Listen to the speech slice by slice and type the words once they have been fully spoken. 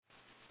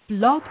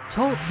Blog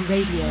Talk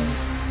Radio.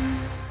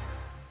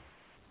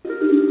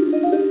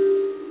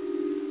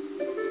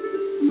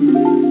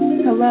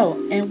 Hello,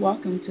 and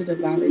welcome to the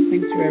Violet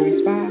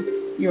Sanctuary Spa,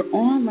 your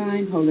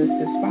online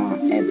holistic spa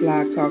at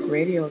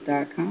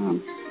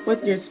blogtalkradio.com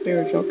with your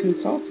spiritual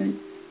consultant,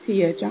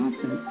 Tia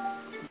Johnson.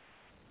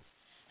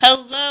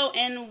 Hello,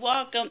 and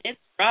welcome. It's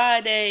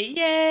Friday.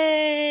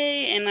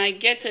 Yay! And I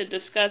get to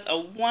discuss a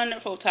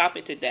wonderful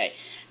topic today,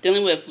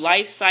 dealing with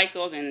life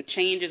cycles and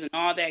changes and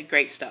all that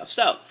great stuff.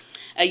 So,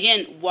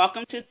 again,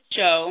 welcome to the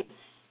show,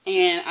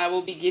 and I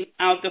will be giving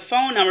out the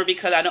phone number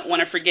because I don't want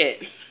to forget.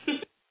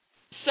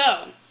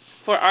 So,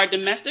 for our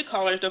domestic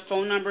callers, the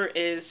phone number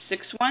is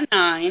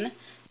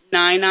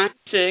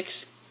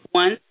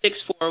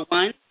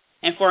 619-996-1641.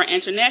 And for our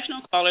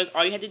international callers,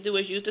 all you have to do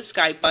is use the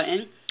Skype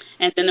button,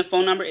 and then the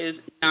phone number is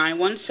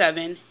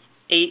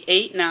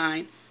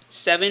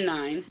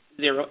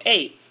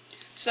 917-889-7908.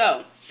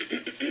 So,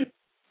 in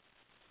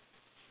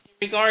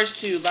regards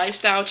to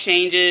lifestyle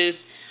changes,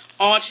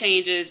 all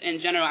changes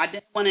in general, I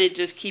didn't want to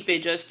just keep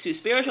it just to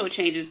spiritual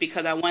changes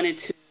because I wanted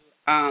to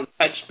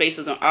touch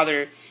bases on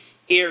other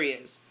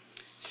areas.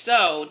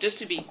 So, just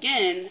to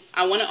begin,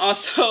 I want to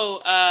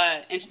also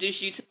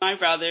introduce you to my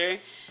brother.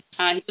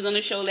 He was on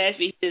the show last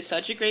week. He did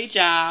such a great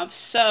job.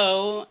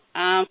 So,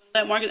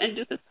 let Marcus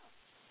introduce himself.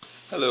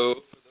 Hello.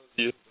 For those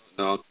of you who don't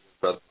know,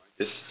 Brother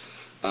Marcus.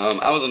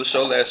 I was on the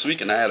show last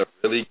week, and I had a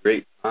really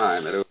great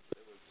time. It was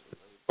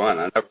fun.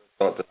 I never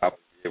thought that I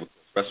would be able to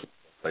express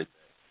myself like that.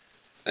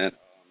 And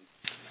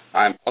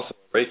I'm also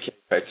a Reiki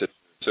practitioner,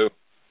 too.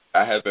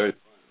 I had very much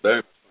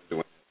fun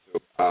doing that, too.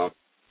 I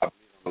believe I'm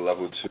a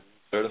level 2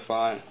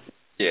 certified.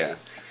 Yeah.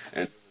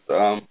 And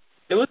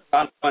it was a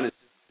lot of fun. It's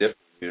just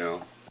different, you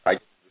know. I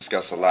get to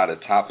discuss a lot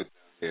of topics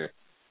down here,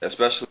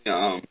 especially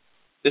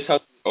this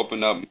helps me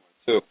open up more,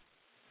 too.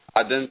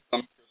 I then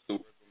come to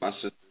work with my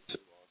sister, too,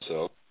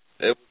 also.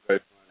 It was very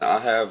fun. I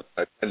have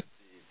a tendency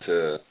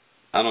to,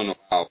 I don't know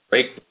how,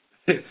 break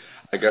them.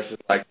 I guess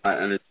it's like my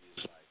energy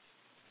is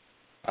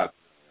like,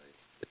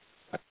 it's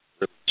like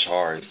really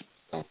charged.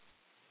 So.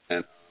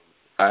 And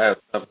I have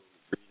several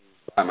readings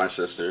by my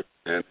sister,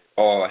 and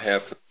all I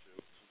have come true.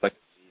 It's like a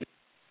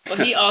genie. Well,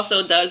 he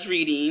also does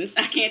readings.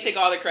 I can't take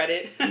all the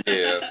credit.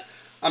 Yeah.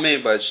 I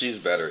mean, but she's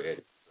better at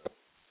it. So.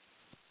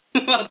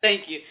 Well,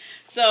 thank you.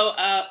 So,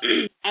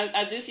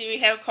 I do see we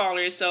have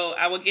callers, so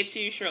I will get to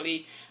you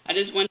shortly. I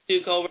just want to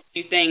go over a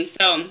few things.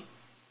 So,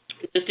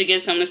 just to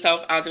get some of the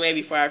stuff out of the way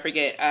before I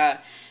forget.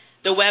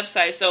 The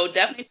website. So,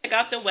 definitely check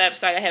out the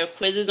website. I have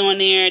quizzes on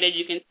there that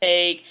you can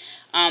take.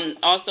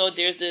 Also,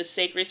 there's the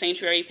Sacred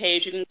Sanctuary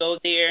page. You can go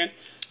there.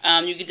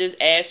 You can just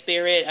ask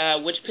Spirit,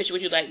 which picture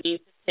would you like me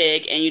to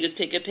pick, and you just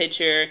pick a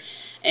picture,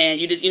 and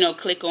you just,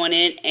 click on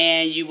it,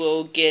 and you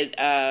will get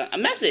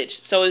a message.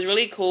 So, it's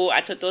really cool.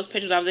 I took those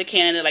pictures when I was in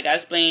Canada, like I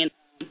explained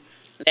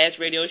last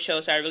radio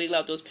show, so I really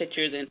love those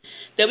pictures, and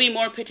there'll be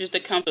more pictures to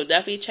come, so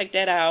definitely check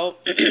that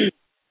out.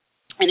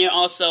 And there are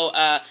also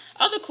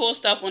other cool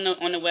stuff on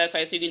the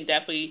website, so you can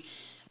definitely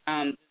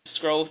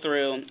scroll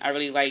through. I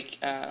really like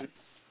it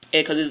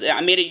because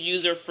I made it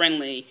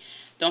user-friendly.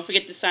 Don't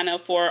forget to sign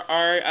up for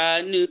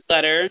our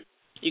newsletter.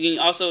 You can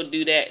also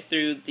do that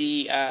through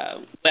the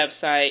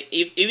website.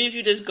 Even if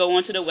you just go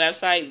onto the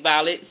website,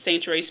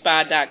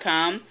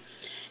 violetsanctuaryspa.com,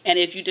 and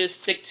if you just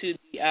stick to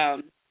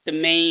the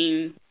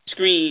main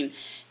screen,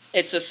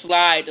 it's a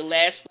slide. The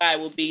last slide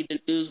will be the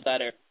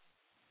newsletter.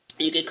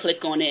 You can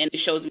click on it, and it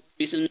shows the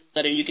recent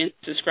newsletter. You can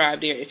subscribe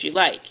there if you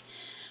like.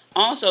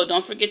 Also,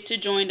 don't forget to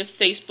join the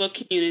Facebook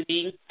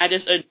community. I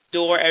just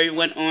adore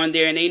everyone on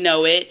there, and they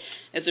know it.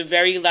 It's a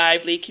very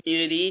lively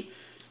community.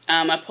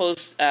 I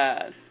post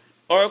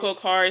oracle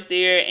cards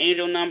there,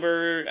 angel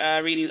number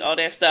readings, all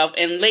that stuff.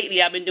 And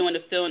lately, I've been doing the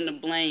fill in the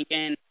blank,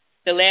 and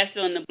the last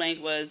fill in the blank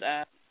was,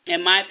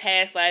 in my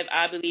past life,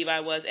 I believe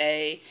I was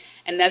a...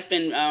 And that's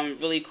been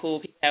really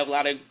cool. People have a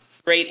lot of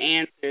great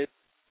answers.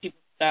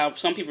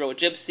 Some people wrote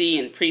gypsy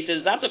and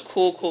priestess. Lots of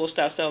cool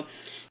stuff. So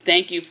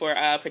thank you for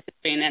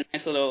participating in that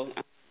nice little,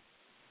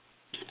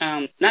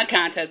 not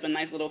contest, but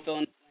nice little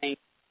fill-in-the-blank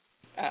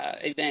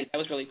event. That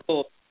was really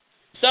cool.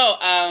 So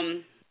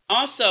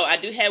also, I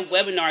do have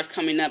webinars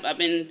coming up. I've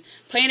been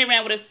playing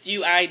around with a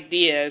few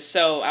ideas,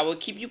 so I will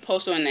keep you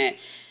posted on that.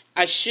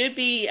 I should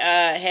be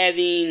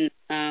having...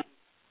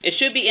 it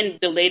should be in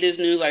the latest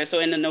newsletter. So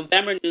in the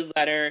November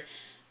newsletter,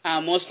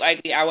 most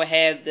likely I will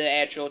have the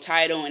actual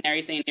title and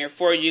everything there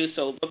for you,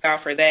 so look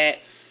out for that.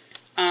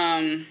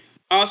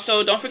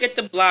 Also, don't forget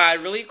the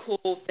blog. Really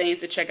cool things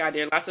to check out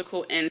there. Lots of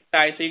cool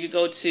insights. So you can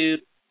go to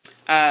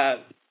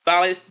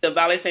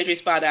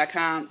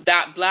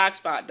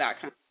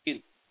violetsanctuaryspa.com.blogspot.com.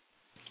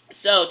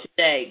 So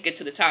today, get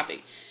to the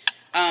topic.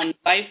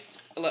 Life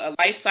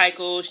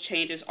cycles,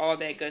 changes, all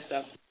that good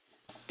stuff.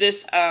 This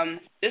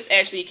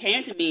actually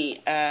came to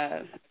me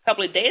a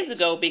couple of days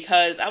ago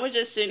because I was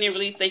just sitting there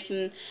really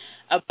thinking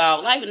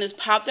about life, and this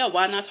popped up.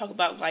 Why not talk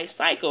about life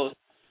cycles?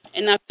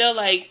 And I feel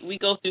like we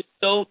go through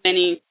so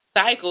many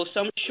cycles,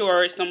 some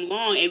short, some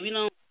long, and we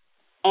don't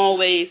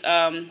always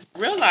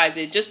realize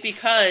it just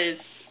because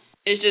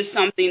it's just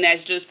something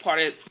that's just part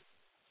of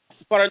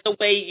part of the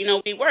way,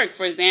 we work.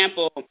 For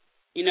example,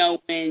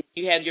 when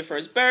you have your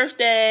first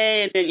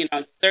birthday and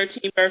then,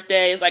 13th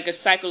birthday, it's like a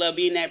cycle of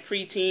being that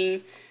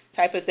preteen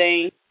type of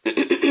thing.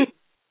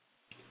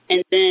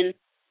 and then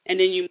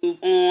you move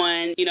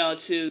on,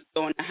 to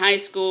going to high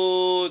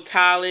school,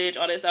 college,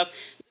 all that stuff.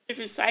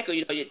 Different cycle,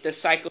 the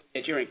cycle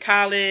that you're in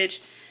college.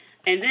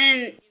 And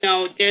then,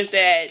 there's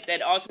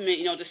that ultimate,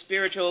 the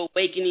spiritual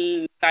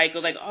awakening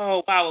cycle, like,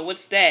 oh, wow, well,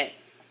 what's that?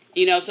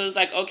 So it's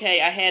like,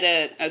 okay, I had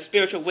a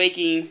spiritual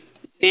awakening,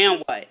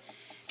 now what?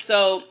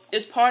 So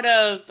it's part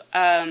of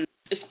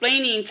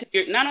explaining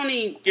to not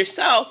only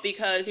yourself,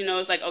 because,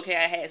 it's like, okay,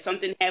 I had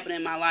something happen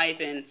in my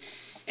life, and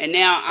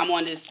now I'm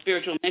on this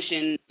spiritual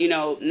mission,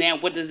 now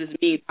what does this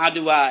mean? How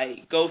do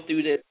I go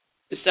through this,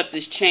 accept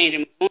this change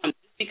and move on?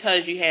 Just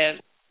because you have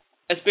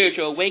a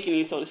spiritual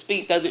awakening, so to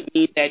speak, doesn't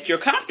mean that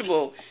you're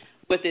comfortable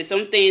with it.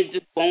 Some things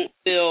just won't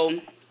feel,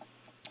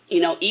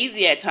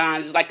 easy at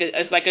times.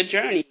 It's like a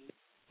journey.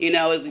 You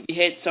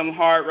hit some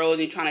hard roads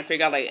and you're trying to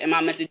figure out, like, am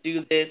I meant to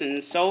do this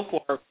and so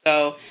forth.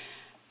 So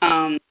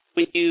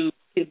when you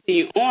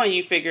continue on,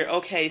 you figure,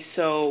 okay,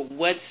 so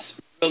what's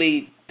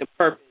really the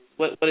purpose?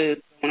 What is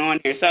going on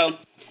here? So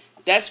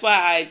that's why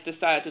I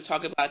decided to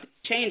talk about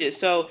these changes.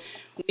 So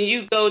when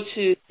you go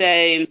to,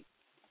 say,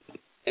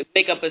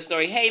 make up a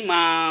story, hey,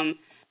 Mom,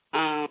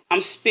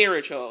 I'm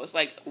spiritual. It's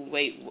like,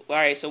 wait, all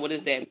right, so what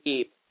does that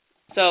mean?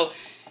 So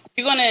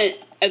you're going to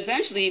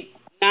eventually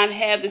not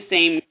have the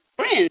same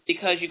friends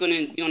because you're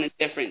going to be on a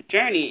different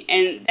journey,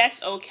 and that's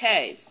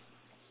okay.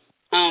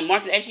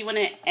 Martha, actually, you want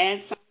to add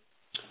something?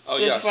 Oh,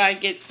 yeah. Before I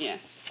get, yeah.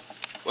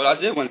 Well, I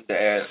did want to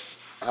add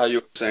how you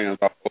were saying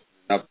about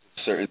opening up to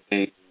certain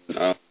things.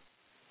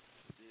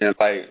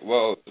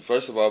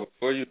 First of all,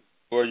 before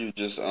you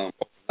just open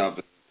up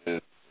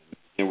and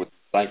begin with the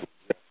cycle,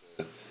 you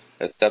have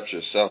to accept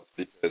yourself,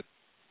 because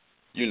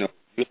you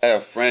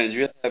have friends,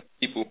 you have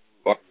people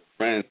who are your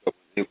friends, but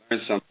when they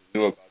learn something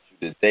new about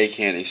you that they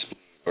can't explain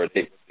or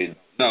they don't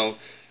know,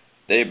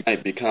 they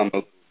might become a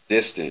little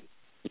distant.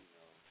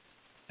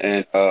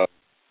 And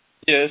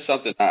it's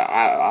something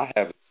I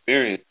have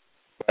experienced,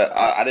 but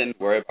I didn't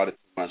worry about it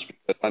too much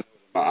because I knew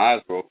that my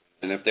eyes were open,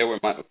 and if they were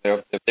my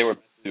friends, they would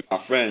be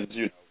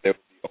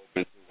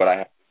open to what I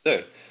have to say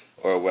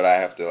or what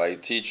I have to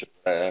teach or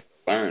what I have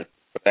to learn.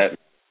 For that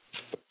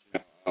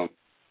matter. But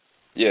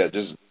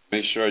just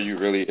make sure you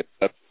really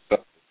accept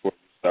yourself before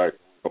you start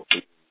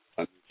opening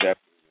a new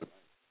chapter in your life.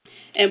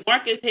 And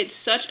Marcus hit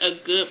such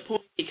a good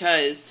point,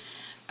 because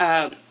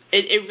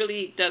it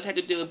really does have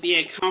to do with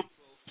being comfortable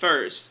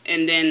first.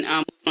 And then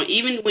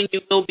even when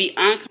you will be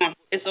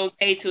uncomfortable, it's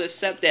okay to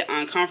accept that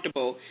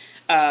uncomfortable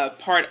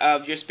part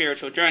of your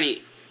spiritual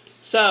journey.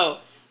 So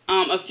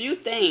a few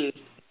things.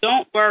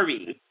 Don't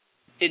worry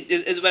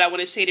is what I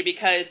want to say to you,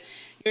 because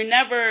you're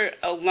never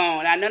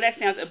alone. I know that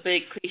sounds a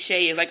bit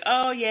cliche. It's like,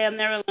 oh, yeah, I'm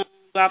never alone,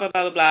 blah, blah,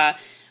 blah, blah, blah.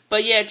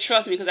 But, yeah,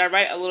 trust me, because I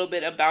write a little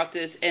bit about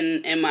this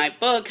in my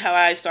book, how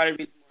I started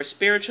reading more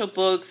spiritual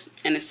books,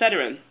 and et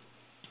cetera.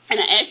 And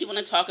I actually want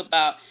to talk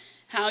about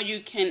how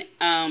you can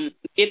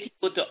get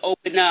people to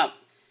open up,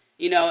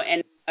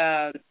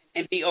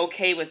 and be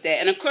okay with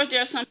that. And, of course,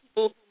 there are some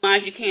people whose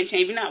minds you can't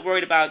change. We're not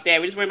worried about that.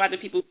 We're just worried about the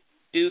people who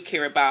do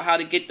care about, how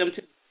to get them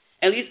to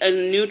at least a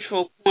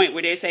neutral point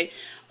where they say,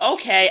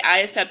 okay,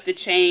 I accept the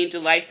change, the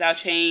lifestyle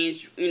change,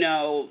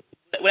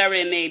 whatever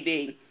it may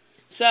be.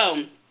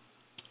 So,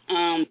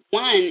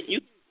 one,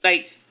 you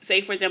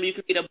say, for example, you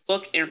could read a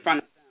book in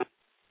front of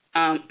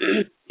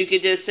them. You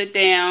could just sit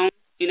down,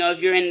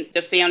 if you're in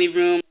the family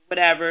room,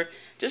 whatever,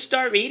 just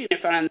start reading in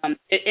front of them.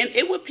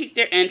 It will pique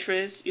their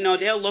interest.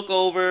 They'll look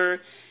over,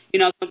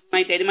 something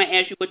like that. They might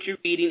ask you what you're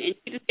reading, and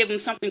you just give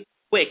them something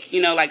quick,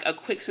 like a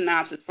quick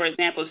synopsis. For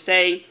example,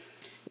 say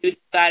you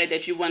decided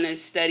that you want to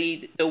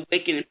study the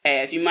Wiccan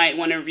path. You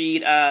might want to read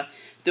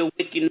the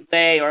Wiccan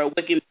Way or a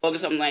Wiccan book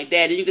or something like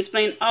that. And you can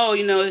explain,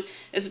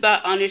 it's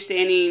about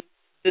understanding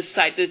the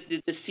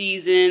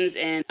seasons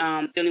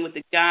and dealing with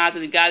the gods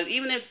and the goddess.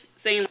 Even if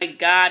saying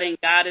like God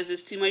and goddess is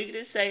too much, you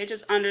can just say it's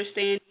just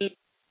understanding,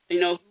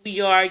 who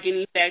we are,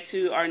 getting back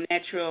to our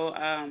natural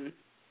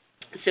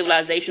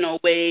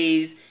civilizational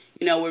ways,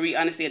 where we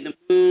understand the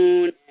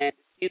moon and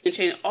season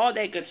change, all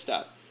that good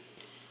stuff.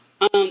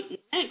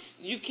 Next,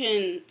 you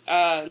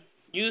can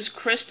use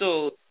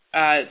crystals.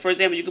 For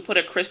example, you could put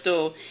a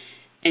crystal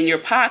in your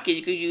pocket.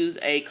 You could use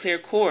a clear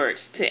quartz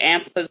to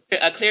amplifier.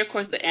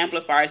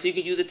 So you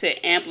could use it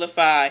to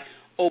amplify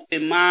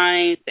open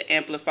minds, to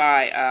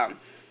amplify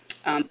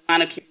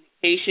line of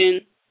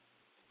communication.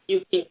 You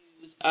can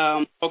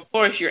use, of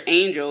course, your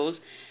angels.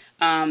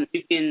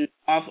 You can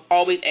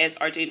always ask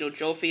Archangel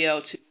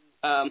Jophiel to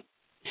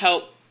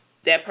help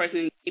that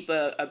person keep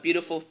a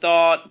beautiful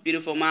thought,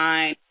 beautiful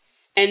mind.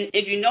 And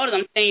if you notice,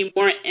 I'm saying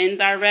more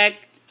indirect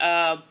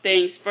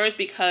things first,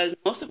 because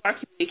most of our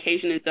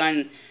communication is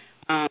done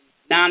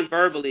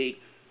non-verbally.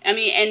 I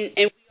mean,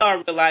 and we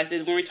all realize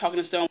this when we're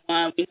talking to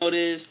someone. We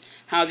notice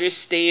how they're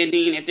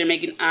standing, if they're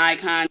making eye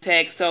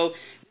contact. So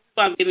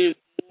I'm giving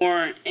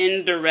more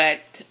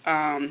indirect,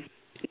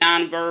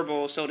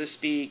 non-verbal, so to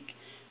speak,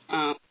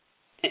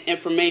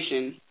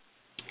 information.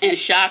 and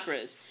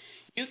chakras.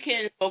 You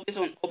can focus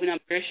on opening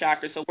up your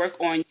chakras. So work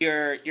on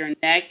your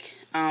neck,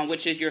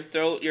 which is your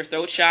throat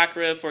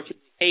chakra for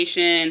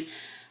communication,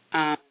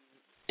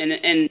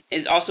 and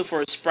is also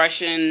for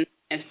expression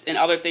and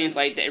other things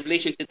like that in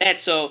relation to that.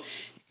 So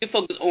you can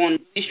focus on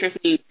really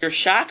strengthening your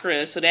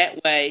chakras, so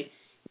that way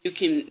you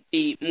can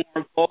be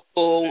more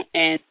vocal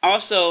and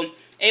also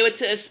able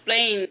to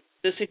explain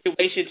the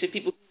situation to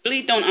people who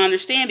really don't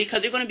understand,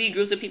 because there are going to be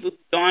groups of people who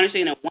don't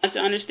understand and want to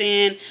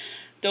understand,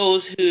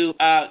 those who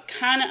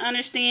kind of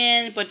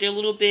understand, but they're a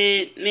little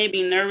bit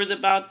maybe nervous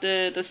about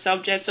the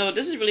subject. So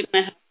this is really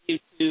going to help you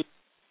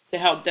to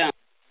help them.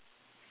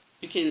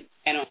 You can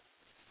add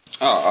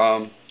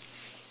on.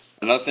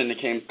 Another thing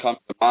that comes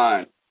to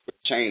mind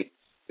with change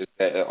is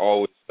that it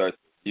always starts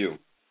with you.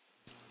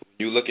 When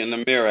you look in the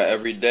mirror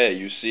every day,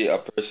 you see a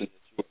person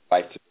that you would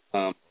like to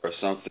become or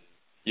something.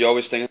 You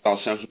always think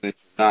about something that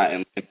you're not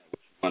and looking at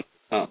what you want to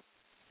become.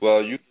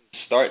 Well, you can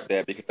start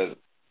that, because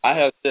I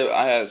have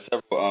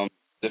several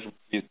different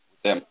reasons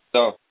with that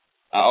myself.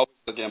 I always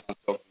look at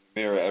myself in the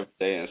mirror every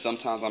day, and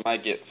sometimes I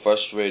might get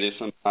frustrated.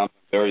 Sometimes I'm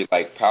very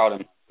proud of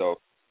myself,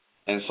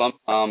 and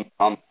sometimes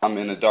I'm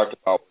in the dark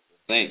about what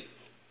I think.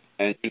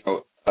 And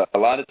a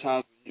lot of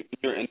times when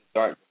you're in the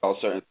dark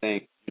about certain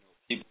things,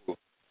 people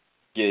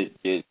get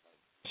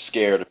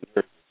scared or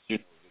nervous. The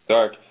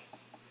dark.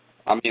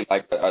 I mean,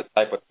 like a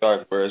type of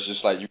dark where it's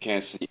just like you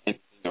can't see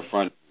anything in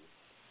front of you.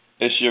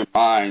 It's your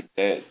mind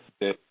that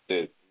your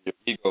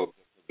ego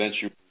that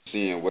prevents you from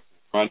seeing what's in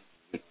front of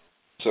you.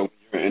 So when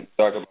you're in the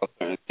dark about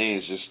certain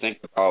things, just think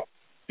about,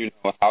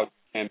 how you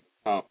can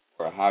become,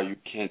 or how you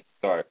can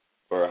start,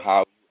 or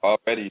how you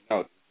already know.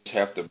 You just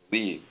have to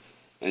believe.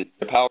 And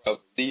the power of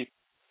belief,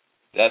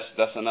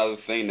 that's another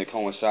thing that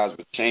coincides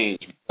with change,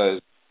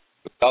 because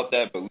without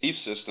that belief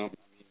system,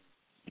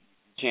 you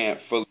can't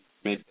fully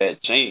make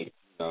that change.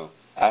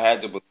 I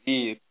had to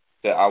believe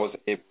that I was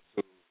able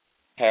to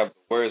have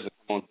the words that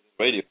come on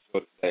the radio, so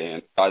to say.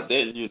 And if I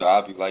didn't,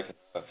 I'd be like,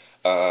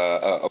 but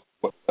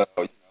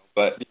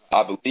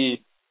I believe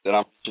that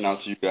I'm reaching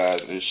out to you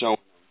guys and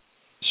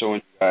showing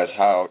you guys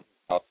how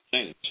to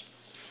change.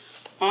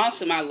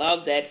 Awesome, I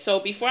love that. So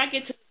before I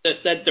get to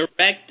the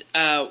direct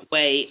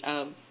way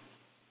of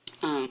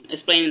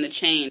explaining the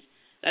change,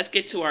 let's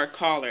get to our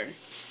caller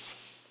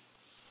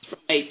from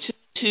a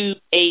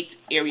 228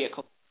 area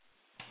code.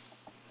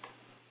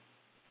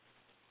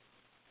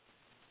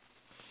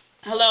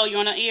 Hello, you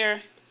on the ear?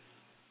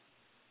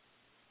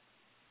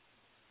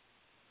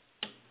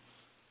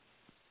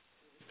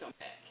 Come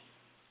back.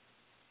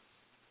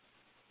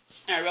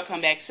 All right, we'll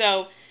come back.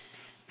 So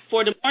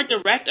for the more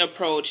direct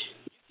approach,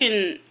 you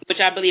can,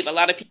 which I believe a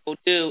lot of people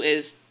do,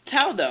 is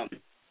tell them.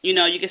 You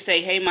can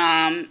say, hey,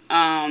 Mom,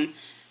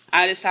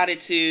 I decided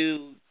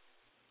to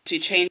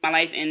change my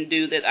life and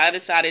do this. I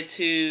decided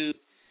to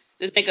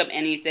just make up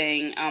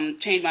anything,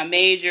 change my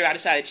major. I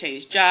decided to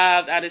change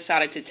jobs. I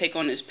decided to take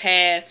on this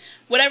path.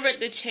 Whatever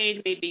the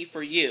change may be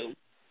for you,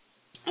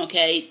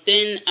 okay,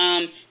 then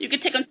you can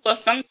take them to a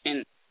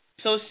function.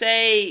 So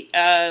say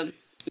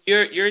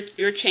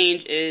your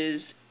change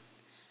is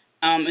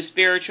a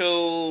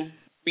spiritual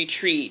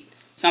retreat,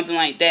 something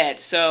like that.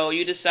 So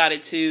you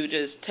decided to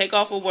just take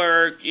off of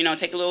work,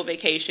 take a little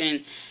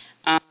vacation,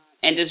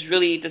 and just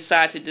really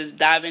decide to just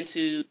dive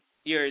into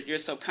your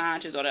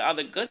subconscious or the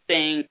other good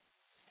things.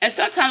 And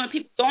sometimes when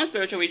people go on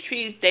spiritual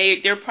retreats,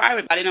 they're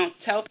private, but they don't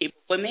tell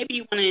people. But maybe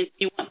you want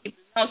people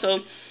to know, so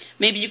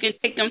maybe you can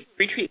take them to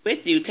retreat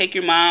with you. Take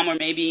your mom or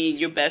maybe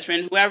your best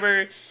friend,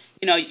 whoever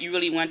you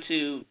really want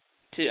to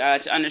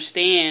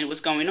understand what's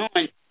going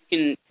on. You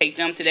can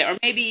take them to that, or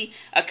maybe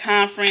a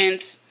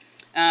conference,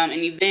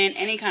 an event,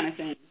 any kind of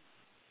thing.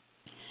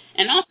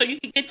 And also,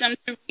 you can get them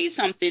to read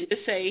something to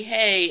say,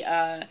 hey,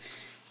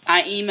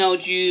 I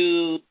emailed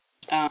you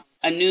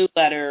a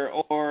newsletter,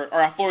 or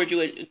I forwarded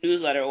you a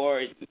newsletter,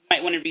 or you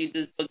might want to read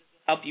this book to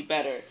help you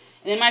better.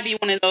 And it might be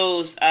one of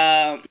those,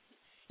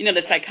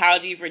 the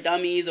Psychology for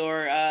Dummies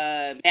or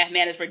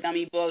Mathematics for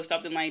Dummy books,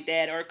 something like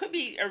that. Or it could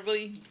be a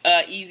really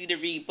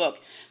easy-to-read book.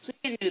 So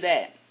you can do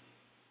that.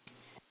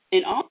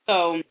 And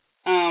also,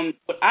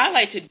 what I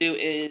like to do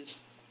is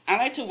I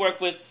like to work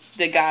with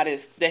the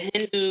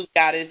Hindu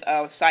goddess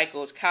of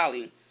cycles,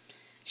 Kali.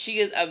 She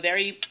is a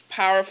very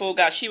powerful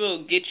god. She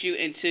will get you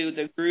into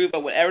the groove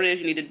of whatever it is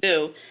you need to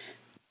do.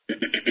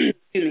 Excuse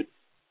me.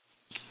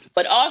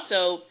 But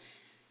also,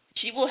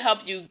 she will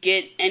help you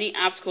get any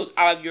obstacles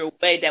out of your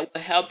way that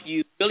will help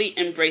you really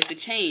embrace the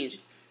change.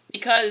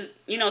 Because,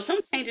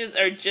 some changes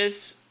are just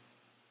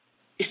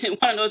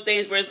one of those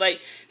things where it's like,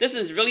 this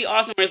is really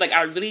awesome, where it's like,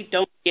 I really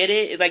don't get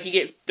it. It's like you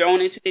get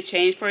thrown into the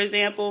change, for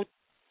example.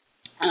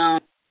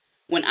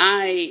 When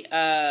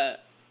I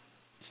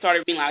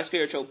started reading a lot of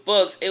spiritual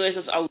books, it was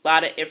just a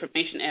lot of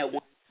information at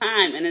one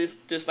time, and it's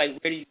just like,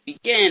 where do you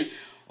begin?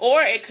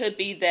 Or it could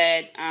be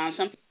that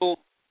some people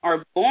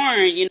are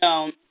born,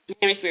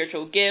 having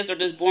spiritual gifts, or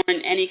just born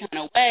in any kind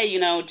of way,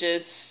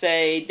 just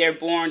say they're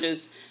born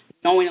just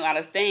knowing a lot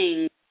of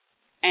things,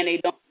 and they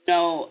don't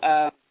know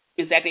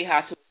exactly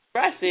how to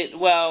express it.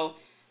 Well,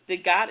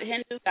 the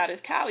Hindu goddess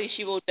Kali,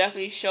 she will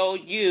definitely show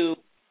you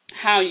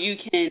how you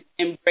can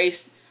embrace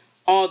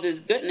all this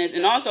goodness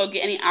and also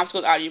get any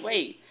obstacles out of your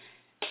way.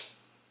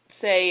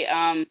 Say,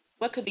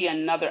 what could be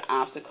another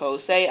obstacle?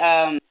 Say,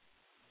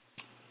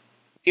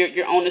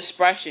 your own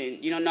expression.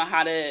 You don't know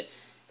how to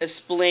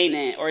explain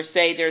it, or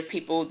say there's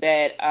people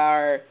that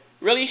are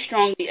really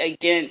strongly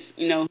against,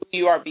 who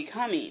you are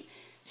becoming.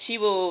 She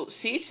will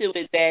see to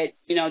it that,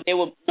 they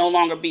will no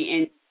longer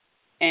be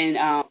in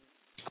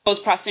close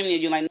proximity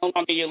to you, like no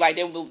longer your life.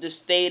 They will just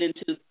fade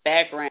into the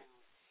background.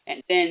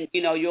 And then,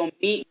 you'll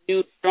meet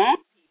new strong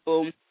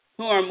people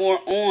who are more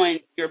on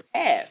your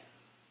path.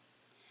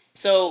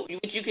 So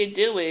what you could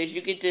do is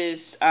you could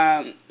just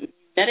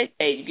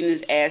meditate. You can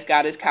just ask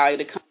Goddess Kali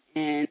to come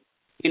in,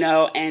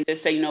 and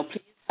just say,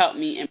 please help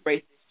me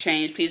embrace this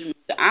change. Please remove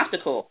the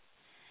obstacle.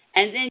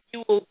 And then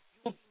you will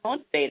be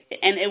motivated.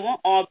 And it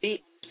won't all be on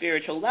a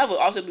spiritual level.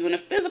 It'll also be on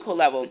a physical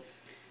level.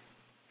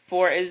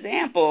 For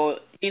example,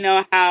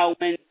 how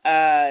when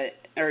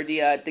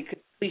the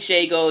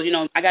cliche goes,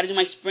 I got to do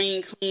my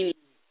spring cleaning.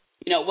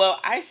 Well,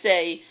 I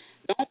say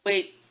don't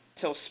wait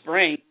till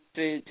spring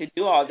to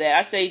do all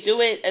that. I say do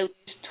it at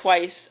least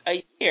twice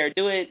a year.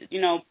 Do it,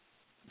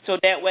 so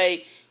that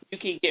way you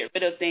can get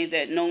rid of things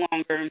that no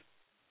longer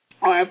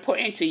are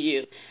important to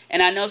you.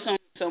 And I know some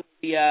of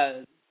the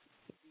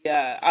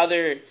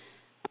other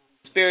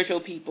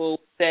spiritual people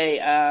say,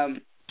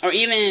 or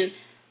even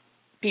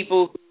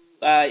people who,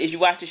 if you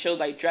watch the shows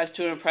like Dress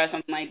to Impress,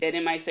 something like that, they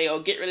might say,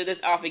 oh, get rid of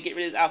this outfit, get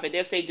rid of this outfit.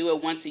 They'll say do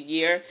it once a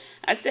year.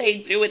 I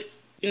say do it,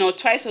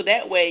 twice, so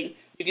that way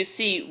you can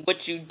see what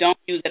you don't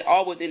use at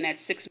all within that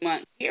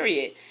 6-month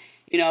period.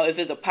 If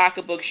it's a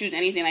pocketbook, shoes,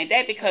 anything like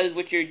that, because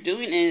what you're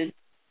doing is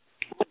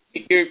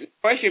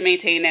you're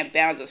maintaining that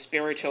balance of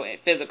spiritual and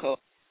physical,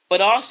 but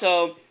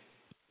also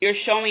you're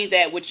showing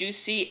that what you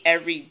see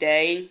every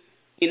day,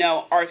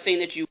 are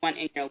things that you want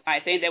in your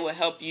life, things that will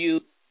help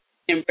you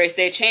embrace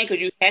that change, because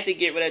you have to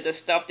get rid of the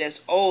stuff that's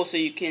old so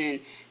you can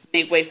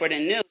make way for the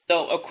new.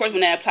 So, of course,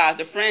 when that applies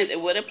to friends, it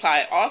would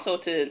apply also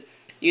to,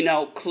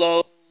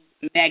 clothes,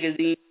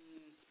 magazines,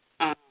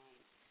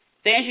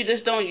 things you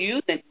just don't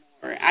use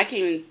anymore. I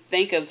can't even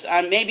think of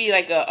maybe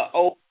like a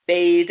old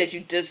phase that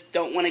you just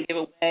don't want to give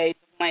away.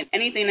 Like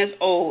anything that's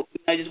old,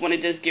 I just want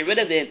to just get rid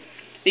of it,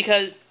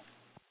 because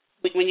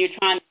when you're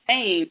trying to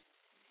change,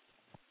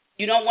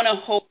 you don't want to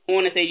hold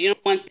on and say you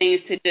don't want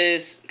things to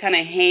just kind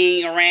of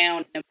hang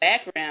around in the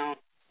background.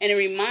 And it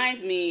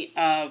reminds me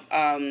of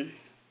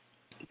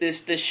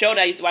the show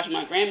that I used to watch with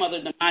my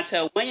grandmother, the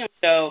Montel Williams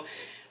show,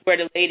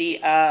 where the lady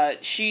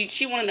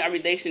she wanted a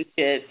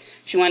relationship.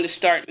 She wanted to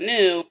start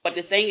new, but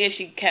the thing is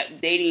she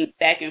kept dating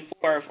back and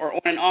forth or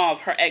on and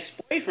off her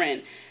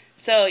ex-boyfriend.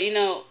 So,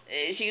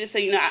 she just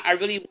said, I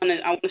really want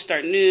to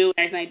start new and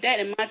everything like that.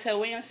 And Montel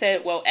Williams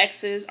said, well,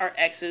 exes are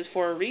exes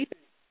for a reason.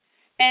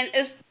 And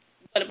it's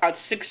about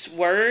 6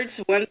 words,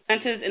 one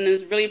sentence, and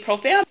it's really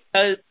profound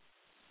because,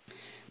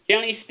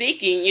 generally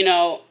speaking,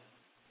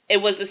 it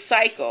was a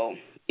cycle.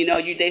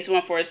 You date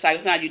someone for a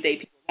cycle. It's not you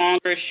date people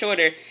longer,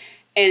 shorter.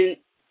 And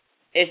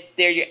if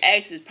they're your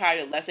exes,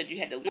 probably the lesson you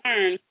had to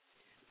learn.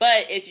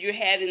 But if you're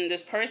having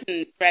this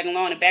person dragging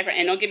along in the background,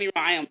 and don't get me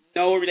wrong, I am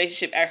no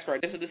relationship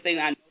expert. This is the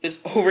thing I noticed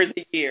over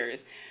the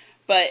years.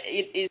 But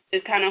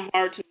it's kind of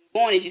hard to move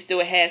on if you still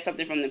have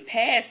something from the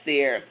past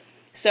there.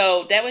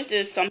 So that was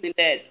just something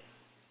that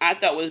I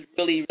thought was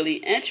really,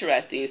 really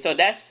interesting. So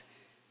that's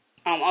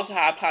also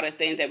how I apply the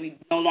things that we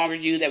no longer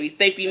use, that we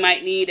think we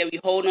might need, that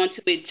we hold on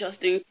to it just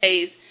in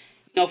case,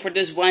 for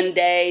this one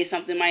day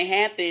something might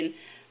happen.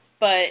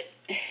 But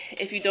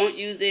if you don't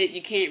use it, you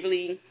can't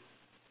really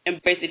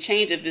embrace the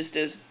change if it's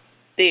just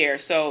there.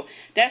 So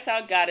that's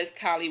how Goddess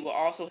Kali will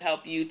also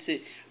help you to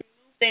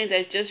remove things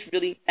that's just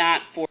really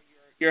not for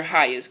your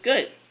highest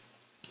good.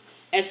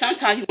 And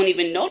sometimes you won't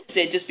even notice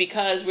it just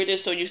because we're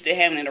just so used to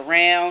having it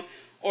around,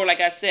 or like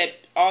I said,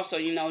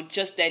 also,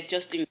 just that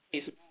just in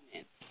case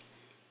moment.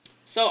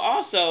 So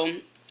also,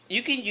 you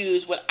can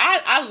use what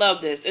I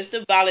love this. It's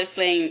the Violet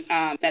Flame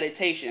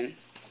meditation,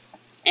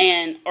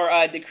 or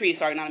decree,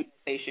 sorry, not a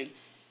meditation.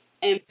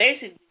 And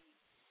basically,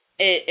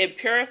 it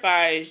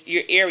purifies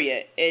your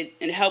area.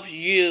 It helps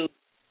you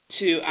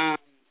to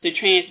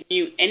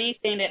transmute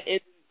anything that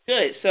isn't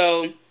good.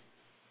 So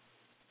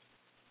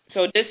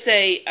just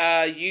say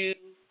you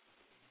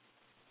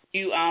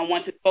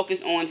want to focus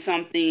on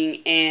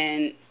something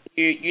and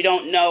you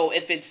don't know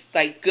if it's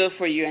like good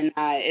for you or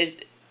not. It's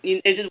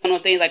just one of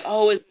those things like,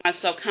 oh, it's my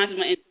subconscious,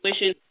 my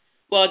intuition.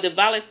 Well, the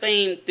Violet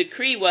Flame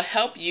decree will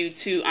help you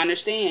to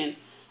understand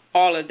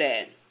all of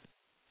that.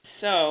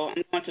 So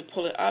I'm going to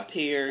pull it up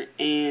here,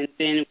 and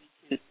then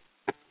we can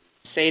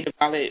say the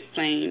Violet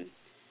Flame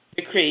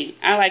decree.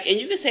 And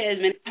you can say it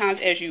as many times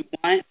as you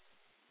want.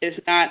 It's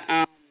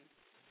not,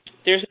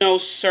 there's no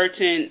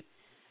certain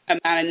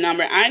amount of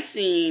number. I've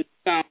seen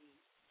some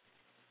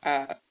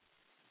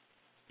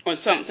on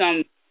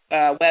some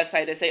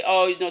website that say,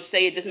 oh,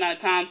 say it this amount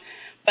of times.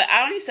 But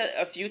I only said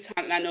a few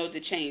times, and I know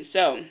the change.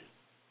 So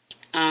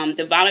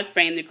the Violet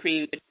Flame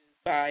decree, which is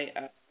by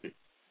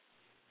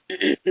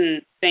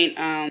Saint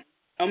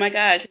Oh my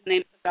gosh, his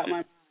name is out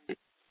my mind.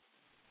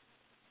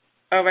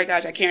 Oh my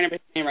gosh, I can't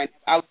remember his name right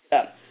now. I'll look it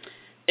up.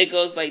 It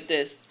goes like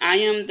this: I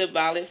am the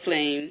violet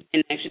flame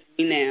in action to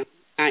me now.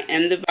 I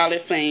am the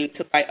violet flame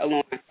to light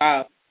alone my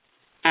fire.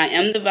 I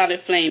am the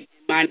violet flame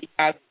in mighty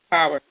cosmic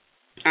power.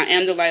 I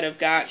am the light of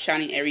God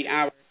shining every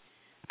hour.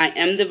 I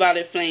am the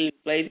violet flame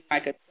blazing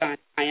like a sun.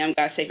 I am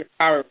God's sacred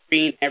power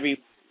freeing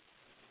everyone.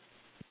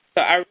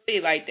 So I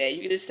really like that.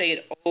 You can just say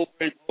it over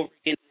and over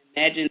again.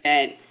 Imagine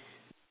that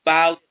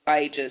violet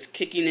light just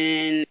kicking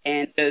in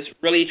and just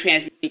really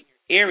transmitting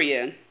your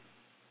area.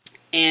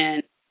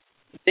 And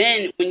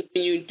then when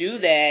you do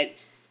that,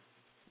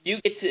 you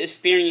get to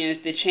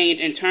experience the change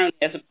internally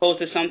as opposed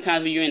to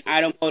sometimes when you're in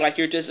idle mode, like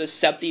you're just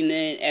accepting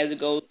it as it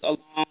goes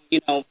along,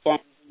 from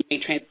you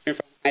make transition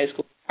from high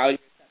school to college,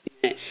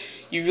 accepting it.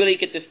 You really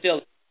get to feel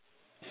it.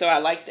 So I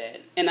like that.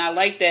 And I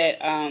like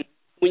that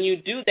when you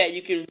do that,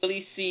 you can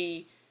really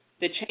see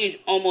the change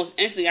almost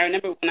instantly. I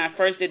remember when I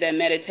first did that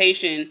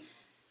meditation,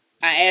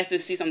 I asked to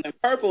see something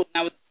purple,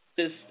 and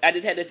I just had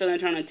to feel it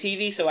turn on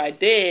TV, so I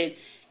did,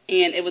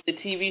 and it was a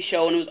TV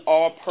show, and it was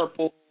all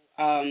purple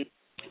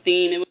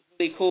theme. It was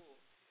really cool.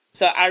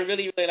 So I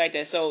really, really like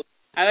that. So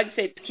I like to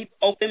say, keep an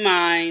open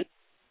mind,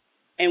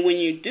 and when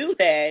you do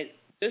that,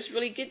 just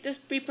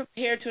be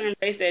prepared to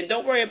embrace that.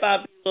 Don't worry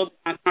about being a little bit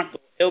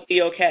uncomfortable. It'll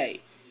be okay.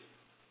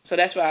 So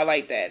that's why I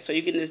like that. So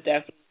you can just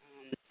definitely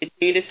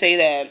continue to say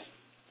that,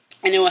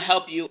 and it will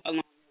help you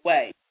along the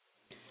way.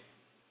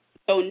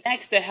 So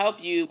next, to help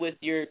you with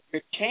your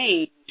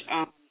change,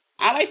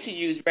 I like to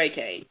use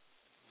Reiki.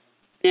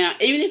 Now,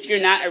 even if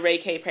you're not a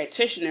Reiki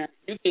practitioner,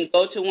 you can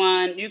go to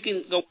one. You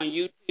can go on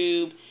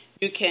YouTube.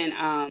 You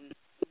can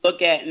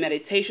look at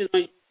meditations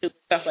on YouTube,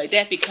 stuff like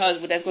that, because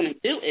what that's going to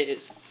do is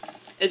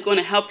it's going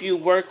to help you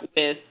work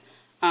with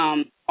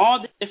all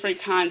the different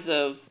kinds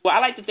of, I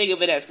like to think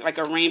of it as like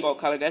a rainbow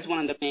color. That's one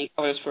of the main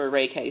colors for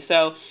Reiki.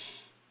 So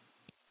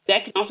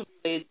that can also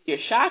be related to your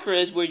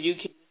chakras, where you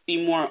can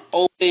be more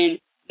open,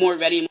 more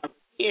ready, more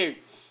prepared.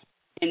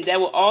 And that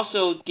will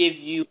also give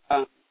you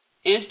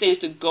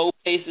instincts to go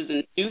places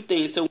and do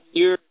things. So when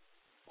you're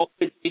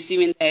open to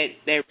receiving that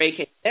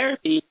Reiki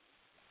therapy,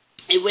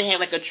 it will have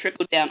like a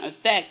trickle-down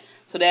effect.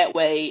 So that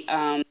way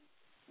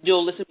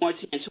you'll listen more to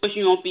your intuition.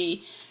 You won't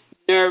be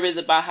nervous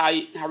about how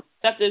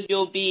receptive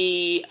you'll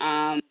be.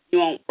 You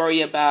won't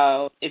worry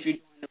about if you're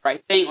doing the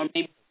right thing or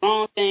maybe the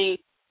wrong thing.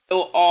 It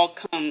will all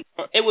come,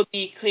 or it will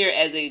be clear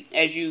as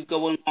you go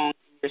along in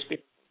your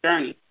spiritual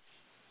journey.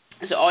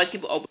 So always keep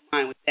an open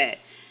mind with that.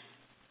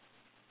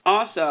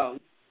 Also,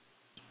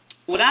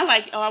 what I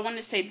like, I want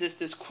to say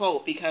this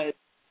quote, because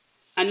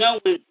I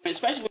know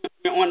especially when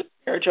we're on the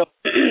spiritual,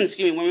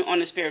 when we're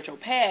on the spiritual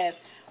path,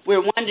 we're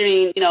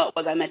wondering,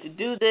 was I meant to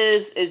do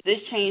this? Is this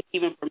change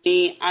even for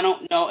me? I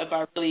don't know if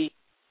I really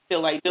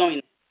feel like doing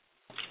it.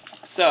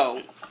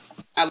 So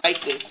I like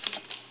this.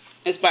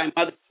 It's by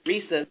Mother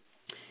Teresa,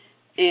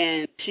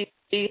 and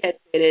she had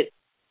said it.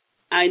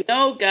 I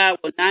know God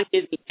will not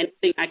give me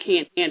anything I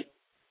can't handle.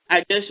 I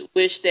just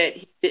wish that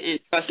He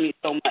didn't trust me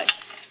so much.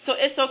 So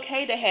it's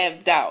okay to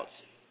have doubts.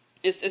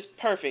 It's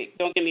perfect.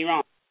 Don't get me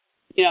wrong.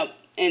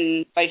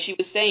 And like she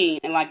was saying,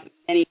 and like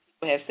many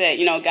people have said,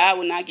 God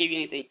will not give you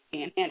anything you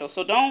can't handle.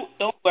 So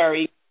don't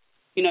worry.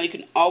 You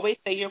can always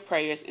say your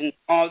prayers and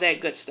all that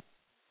good stuff.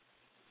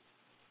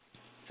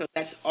 So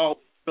that's all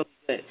really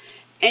good.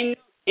 And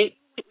when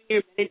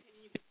you're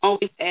meditating, you can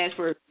always ask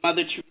for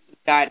Mother Teresa's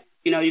guidance.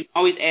 You can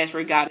always ask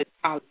for God's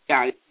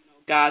guidance.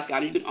 God's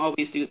guidance. You can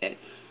always do that.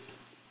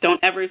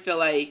 Don't ever feel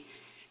like,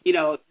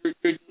 you're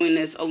doing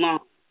this alone,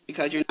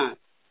 because you're not.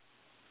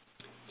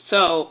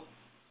 So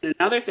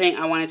another thing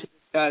I wanted to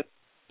discuss,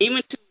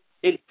 even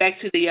back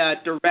to the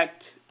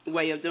direct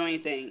way of doing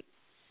things,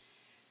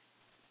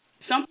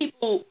 some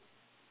people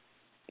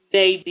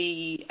may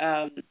be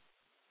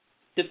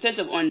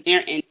defensive on their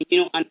end. You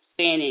don't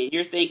understand it.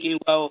 You're thinking,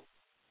 well,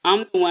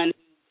 I'm the one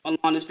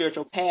along the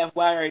spiritual path.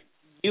 Why are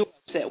you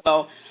upset?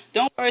 Well,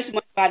 don't worry so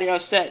much about their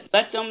upset.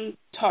 Let them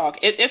talk.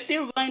 If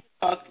they're willing to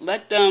talk,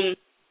 let them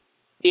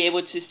be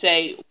able to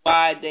say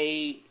why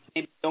they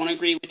maybe don't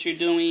agree with what you're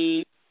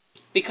doing,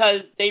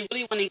 because they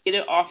really want to get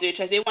it off their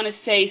chest. They want to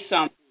say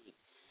something.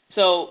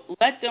 So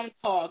let them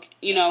talk,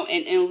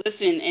 and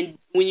listen. And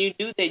when you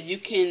do that, you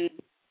can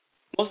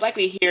most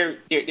likely hear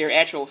their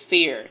actual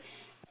fear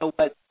of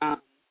what's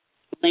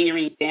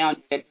lingering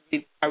down that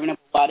they are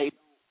why they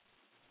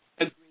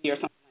don't agree or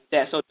something like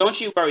that. So don't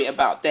you worry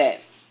about that.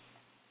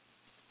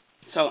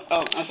 So,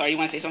 I'm sorry, you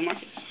want to say something,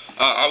 Marcus?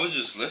 I was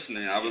just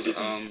listening. I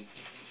was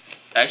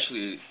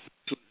actually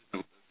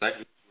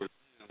exactly what you were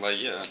saying. Like,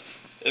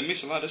 yeah, it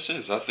makes a lot of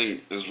sense. I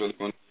think it's really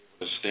going to be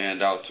able to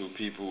stand out to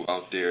people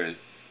out there, and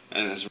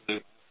it's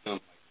really going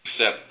to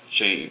accept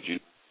change.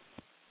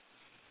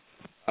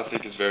 I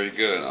think it's very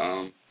good.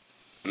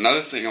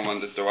 Another thing I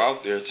wanted to throw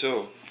out there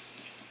too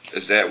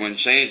is that when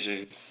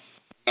changing,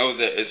 know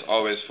that it's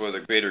always for the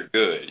greater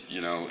good.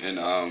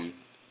 And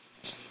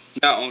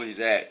not only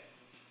that,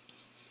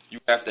 you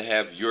have to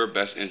have your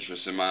best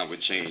interest in mind with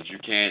change. You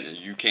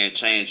can't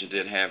change and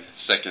then have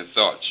second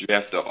thoughts. You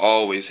have to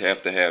always have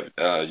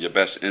your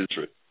best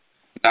interest.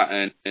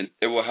 And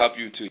it will help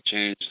you to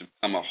change to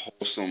become a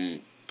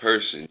wholesome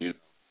person,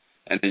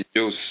 and then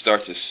you'll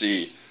start to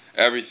see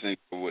everything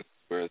for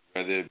whether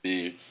it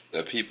be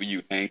the people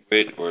you hang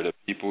with or the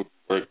people you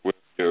work with,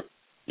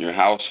 your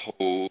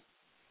household,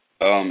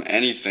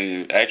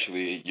 anything.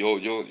 Actually,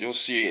 you'll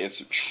see its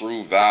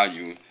true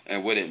value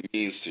and what it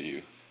means to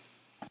you.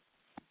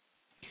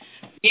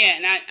 Yeah,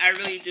 and I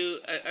really do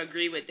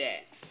agree with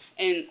that.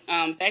 And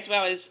back to what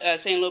I was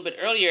saying a little bit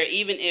earlier,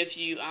 even if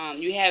you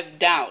have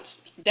doubts,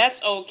 that's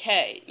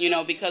okay,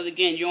 because,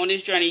 again, you're on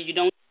this journey. You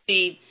don't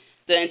see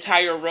the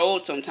entire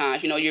road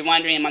sometimes. You're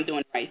wondering, am I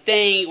doing the right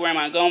thing? Where am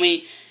I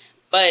going?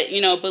 But,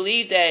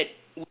 believe that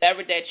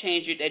whatever that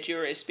change that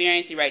you're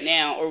experiencing right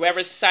now or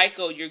whatever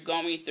cycle you're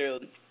going through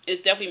is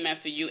definitely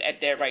meant for you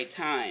at that right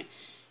time.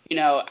 And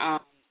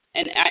I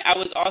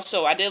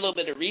did a little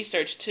bit of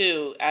research,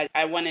 too.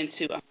 I went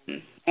to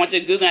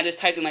Google and I just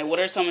typed in, what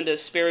are some of the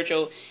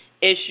spiritual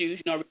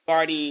issues,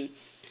 regarding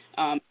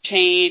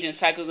change and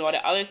cycles and all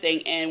that other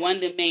thing. And one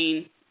of the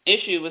main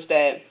issues was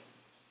that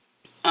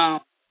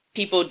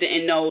people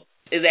didn't know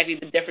exactly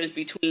the difference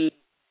between,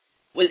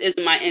 is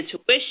it my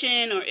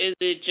intuition or is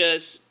it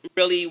just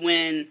really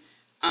when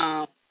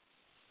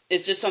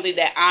it's just something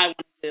that I want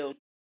to do.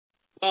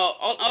 Well,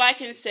 all I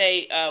can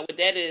say with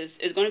that is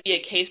it's going to be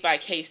a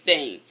case-by-case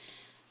thing.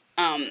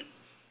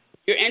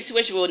 Your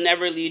intuition will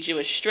never lead you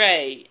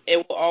astray. It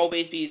will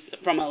always be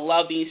from a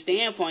loving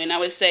standpoint. And I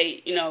would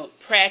say,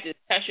 practice,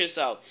 test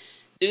yourself.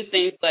 Do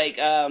things like,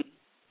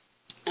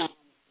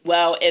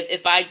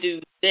 if I do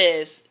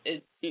this,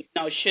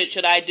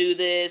 should I do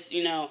this?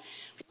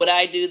 Would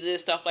I do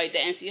this? Stuff like that,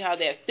 and see how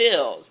that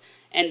feels.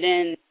 And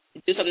then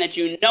do something that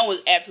is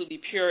absolutely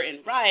pure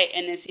and right,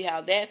 and then see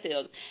how that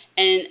feels.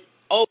 And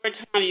over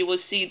time, you will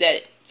see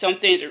that some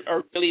things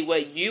are really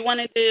what you want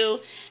to do,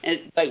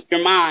 and like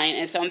your mind,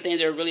 and some things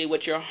are really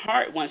what your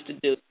heart wants to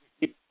do,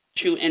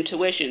 true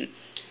intuition.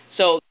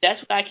 So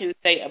that's what I can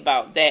say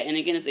about that. And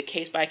again, it's a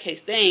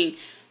case-by-case thing.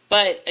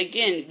 But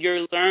again,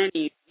 you're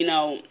learning,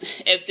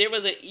 if there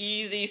was an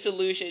easy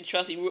solution,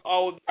 trust me, we're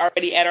all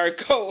already at our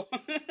goal.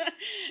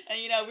 And,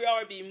 we'd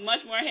already be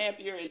much more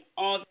happier and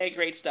all that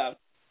great stuff.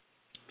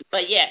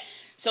 But, yeah,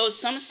 so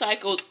some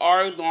cycles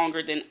are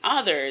longer than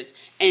others.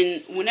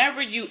 And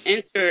whenever you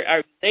enter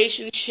a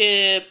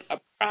relationship, a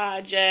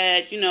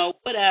project,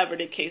 whatever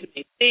the case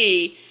may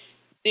be,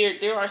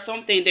 there are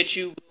some things that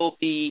you will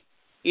be,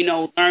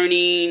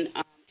 learning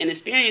and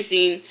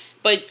experiencing.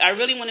 But I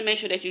really want to make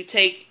sure that you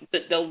take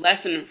the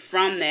lesson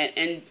from that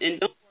and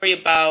don't worry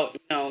about,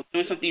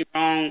 doing something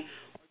wrong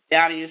or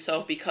doubting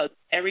yourself, because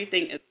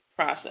everything is a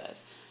process.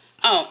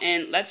 Oh,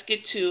 and let's get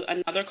to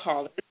another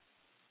caller.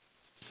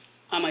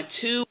 I'm a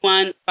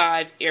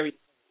 215 area.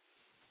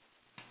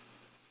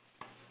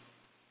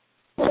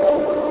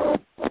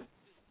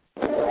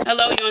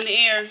 Hello, you're on the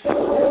air.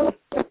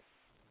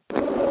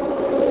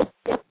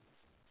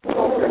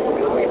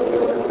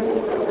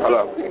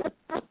 Hello.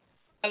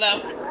 Hello.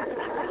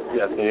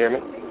 Yes, can you hear me?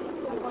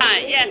 Hi,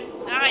 yes.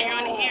 Hi, you're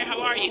on the air. How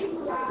are you?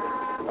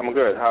 I'm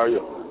good. How are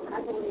you?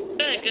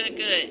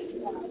 Good.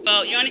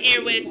 Well, you're on the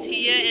air with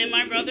Tia and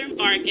my brother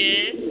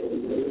Marcus.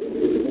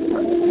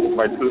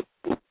 My two.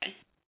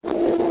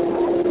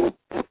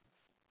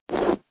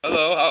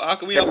 Hello, how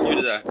can we help you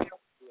today?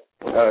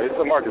 It's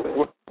a Marcus.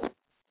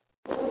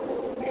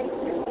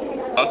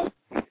 Huh?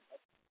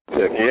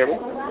 Yeah, can you hear me?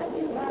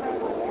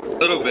 A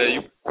little bit.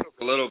 You broke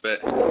a little bit.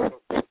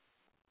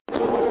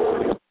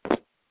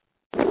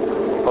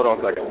 Hold on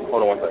one second.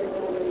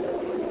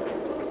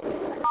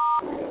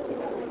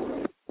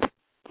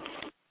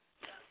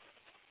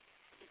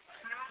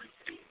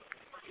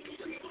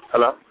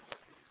 Hello?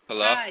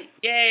 Hello? Hi.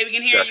 Yay, we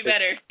can hear you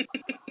better.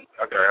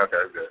 Okay,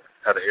 good.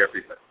 Had an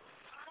earpiece in.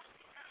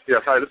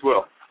 Yes, hi, this is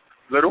Will.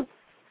 Little?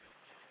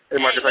 Hey,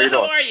 Marcus, how you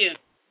doing? How are you?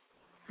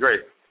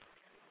 Great.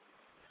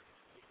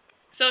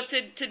 So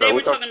today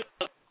we're talking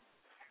about...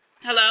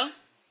 Hello?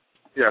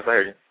 Yes, I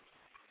hear you.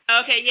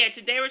 Okay, yeah,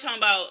 today we're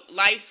talking about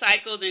life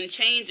cycles and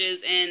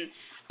changes, and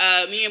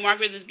me and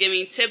Marcus is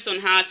giving tips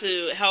on how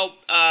to help,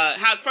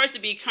 how first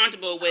to be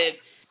comfortable with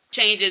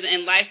changes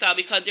in lifestyle,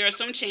 because there are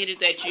some changes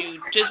that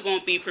you just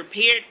won't be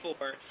prepared for,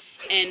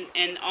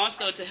 and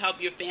also to help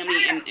your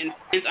family and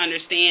friends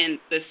understand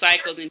the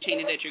cycles and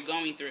changes that you're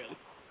going through.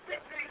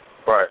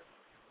 Right.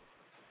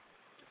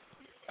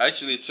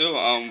 Actually, too,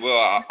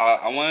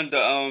 I wanted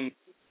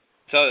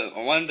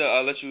to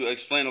let you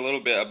explain a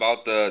little bit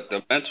about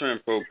the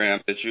mentoring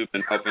program that you've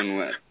been helping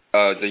with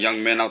the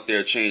young men out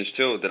there change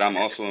too, that I'm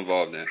also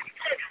involved in.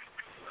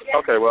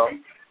 Okay, well,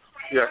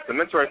 yes, the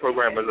mentoring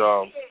program is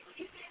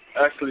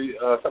actually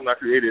something I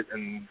created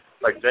in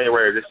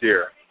January of this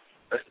year.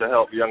 It's to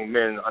help young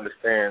men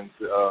understand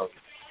the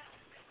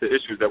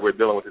issues that we're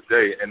dealing with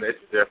today and the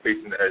issues they're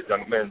facing as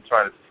young men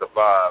trying to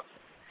survive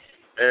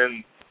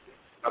in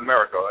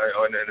America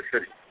or in the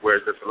city, where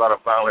there's a lot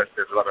of violence,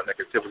 there's a lot of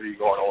negativity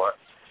going on,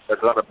 there's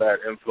a lot of bad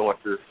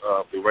influences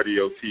through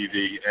radio,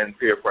 TV, and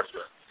peer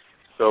pressure.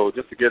 So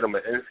just to give them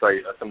an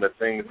insight of some of the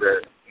things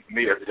that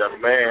me as a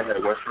young man that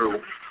went through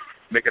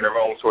making their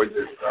own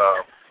choices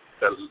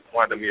that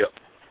landed me in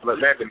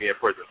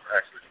prison,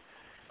 actually,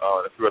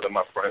 and a few other of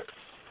my friends,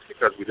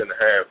 because we didn't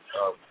have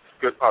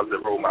good positive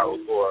role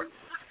models or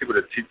people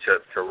to teach us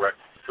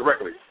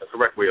correctly, a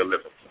correct way of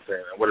living,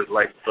 and what is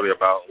life really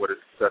about, what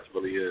success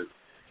really is,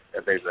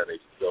 and things of that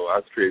nature. So I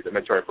created the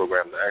mentoring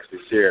program to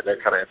actually share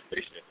that kind of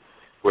information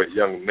with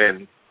young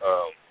men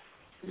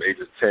from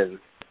ages 10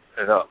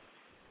 and up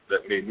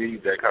that may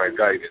need that kind of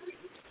guidance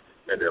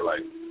in their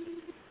life.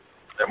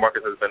 And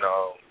Marcus has been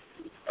a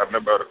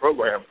member of the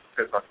program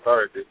since I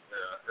started it.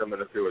 Him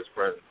and a few of his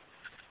friends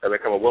have been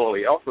coming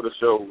willingly. Also to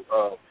show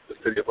the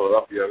city of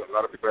Philadelphia, a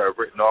lot of people have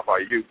written off our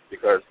youth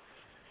because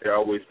they're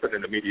always putting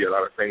in the media a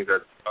lot of things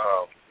that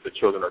the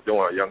children are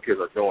doing, or young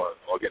kids are doing,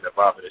 or getting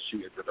involved in the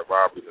shootings and the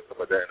robberies and stuff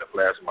like that, and the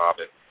flash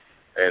mobbing.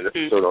 And this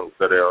is so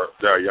that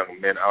there are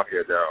young men out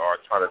here that are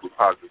trying to do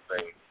positive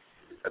things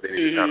that they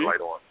need to shine a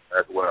light on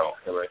as well.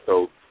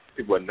 So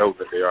people know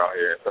that they are out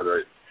here instead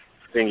of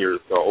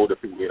seniors or older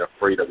people being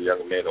afraid of the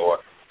young men,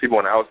 or people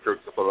on the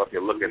outskirts of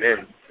Philadelphia looking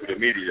in through the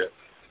media,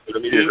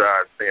 media's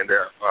eyes, saying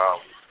that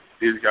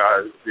these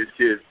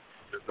kids,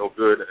 is no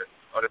good, and the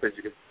only thing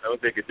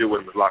they could do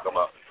with them is lock them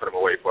up and put them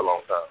away for a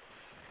long time.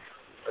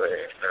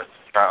 And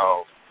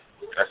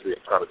actually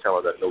trying to tell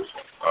them that notion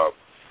of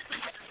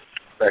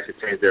to actually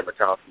change their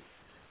mentality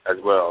as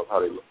well, how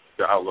they look,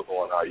 their outlook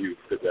on our youth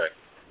today.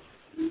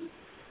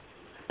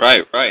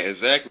 Right,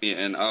 exactly.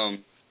 And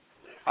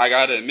I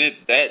gotta admit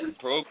that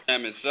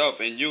program itself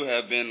and you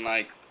have been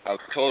like a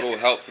total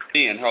help for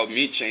me and helped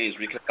me change,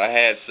 because I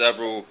had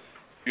several,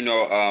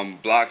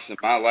 blocks in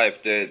my life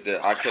that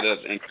I could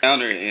have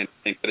encountered and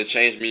could have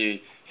changed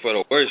me for the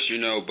worse,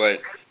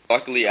 but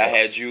luckily I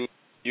had you,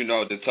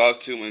 to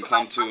talk to and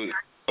come to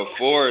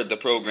before the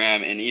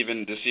program and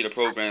even to see the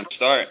program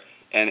start.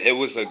 And it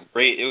was a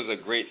great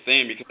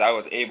thing, because I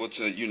was able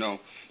to,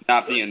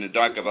 not be in the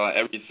dark about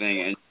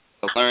everything and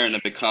to learn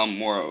and become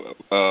more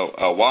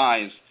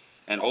wise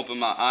and open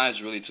my eyes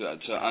really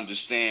to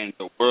understand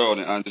the world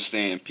and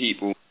understand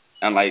people,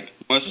 and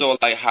more so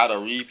how to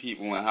read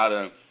people and how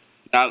to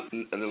not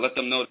let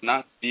them know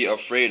not to be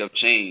afraid of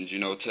change,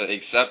 to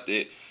accept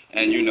it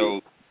and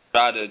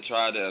try to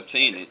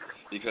obtain it,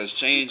 because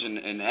change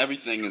and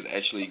everything is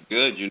actually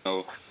good.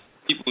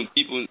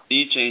 People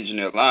need change in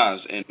their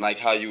lives, and like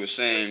how you were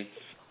saying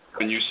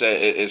when you said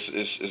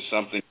it's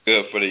something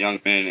good for the young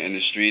men in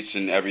the streets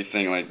and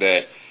everything like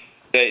that.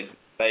 They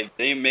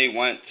may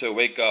want to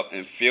wake up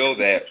and feel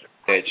that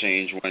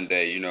change one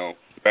day,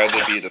 whether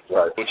it be the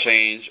physical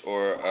change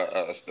or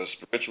a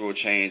spiritual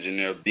change in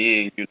their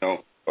being,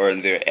 or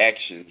in their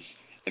actions.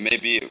 It may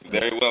be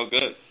very well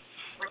good.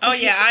 Oh,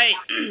 yeah, I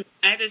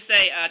have to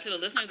say to the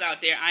listeners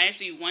out there, I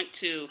actually went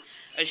to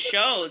a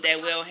show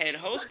that Will had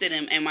hosted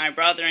him, and my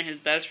brother and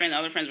his best friend and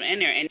other friends were in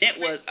there, and it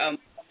was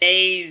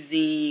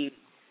amazing.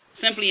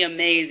 Simply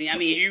amazing. I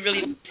mean, you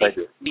really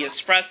be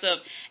expressive.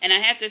 And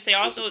I have to say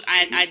also,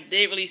 I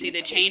did really see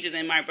the changes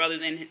in my brothers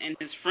and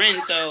his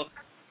friends. So,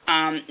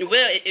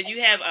 Will, if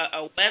you have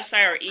a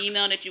website or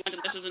email that you want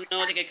the listeners to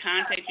know they can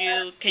contact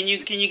you, can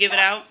you give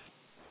it out?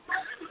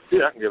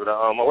 Yeah, I can give it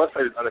out. My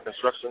website is under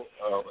construction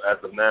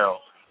as of now,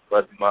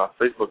 but my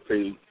Facebook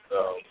page,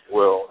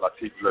 Will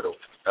Latif Little,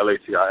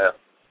 Latif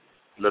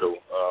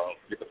Little.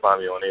 You can find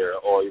me on there,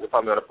 or you can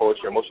find me on the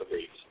Poetry and Motion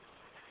page.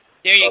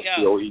 There you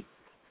go.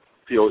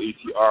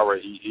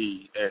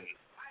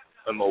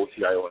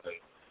 PoetreandMotion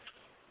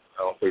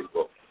on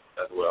Facebook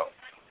as well.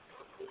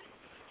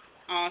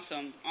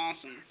 Awesome.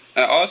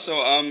 And also,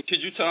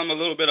 could you tell them a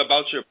little bit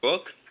about your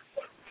book?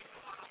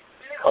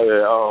 Oh,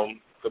 yeah.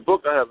 The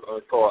book I have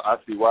called I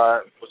See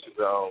Why, which is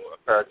a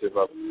narrative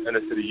of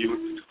inner city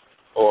youth,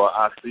 or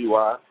I See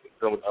Why,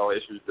 dealing with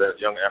issues that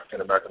young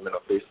African-American men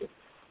are facing.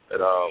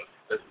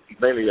 It's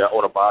mainly an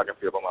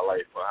autobiography about my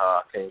life, or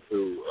how I came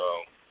through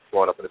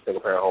growing up in a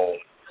single-parent home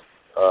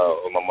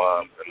with my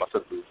mom and my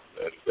sisters,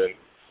 and then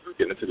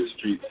getting into the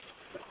streets,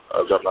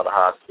 dropping out of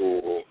high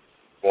school,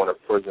 going to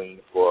prison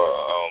for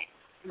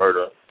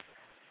murder,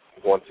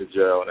 going to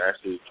jail, and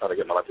actually trying to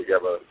get my life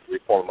together,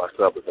 reforming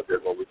myself because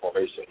there's no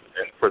reformation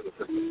in the prison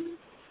system.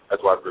 That's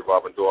why it's a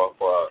revolving door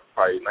for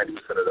probably 90%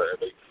 of the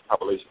inmate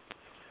population.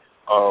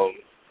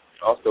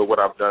 Also,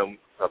 what I've done,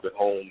 I've been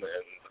home,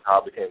 and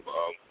how I became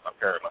a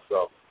parent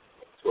myself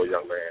to a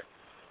young man.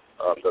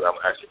 That I'm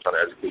actually trying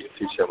to educate and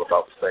teach him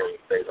about the same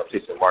things I'm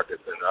teaching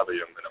Marcus and other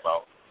young men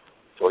about,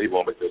 so he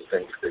won't make those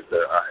same mistakes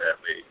that I have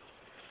made.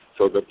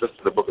 So the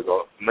book is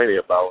mainly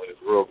about, and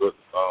it's real good.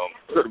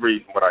 Good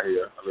read from what I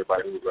hear.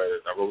 Everybody who's read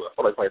it. I feel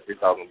like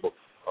 3,000 books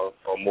or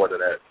more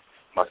than that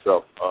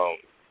myself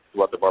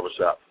throughout the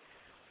barbershop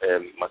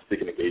and my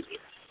speaking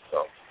engagement.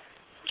 So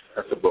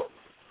that's the book.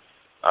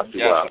 I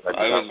See Why. It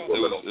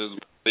was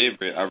my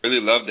favorite. I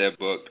really love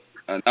that book.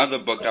 Another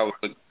book I was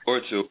looking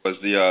forward to was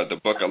the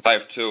Book of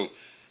Life too.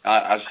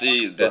 I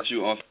see that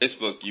you on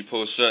Facebook you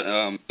post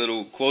certain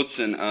little quotes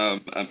and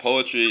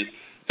poetry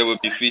it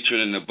would be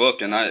featured in the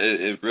book, and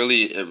it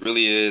really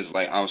is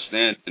like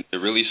outstanding. It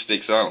really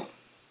sticks out.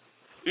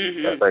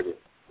 Mm-hmm. Yeah, thank you.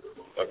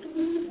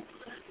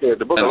 Yeah,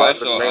 the book of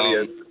life is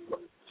mainly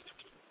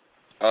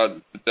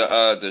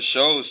the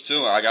shows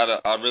too.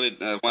 I really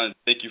want to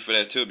thank you for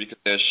that too, because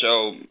that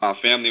show, my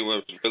family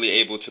was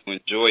really able to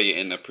enjoy it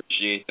and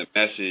appreciate the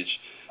message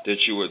that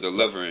you were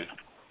delivering.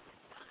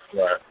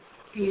 Right.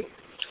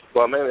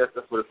 Well, mainly that's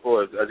what it's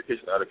for, is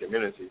education out of the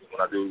community. When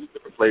I do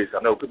different plays,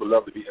 I know people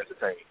love to be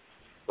entertained,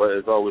 but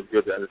it's always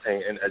good to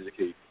entertain and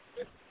educate.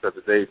 Because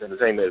today's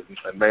entertainment is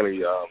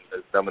mainly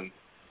is dumbing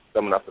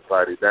our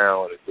society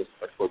down. It's just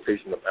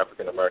exploitation of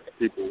African American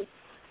people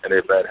and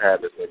their bad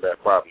habits and their bad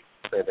problems.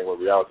 Same thing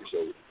with reality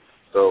shows.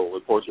 So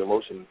with Poetry in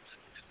Motion,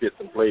 skits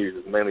and plays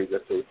is mainly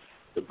just to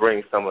bring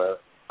some of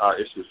our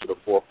issues to the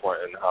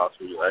forefront and how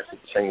to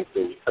actually change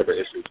those type of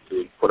issues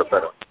to put a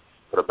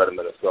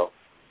betterment itself.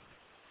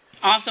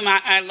 Awesome.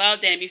 I love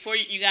that. Before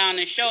you got on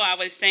the show, I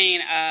was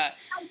saying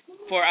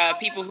for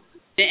people who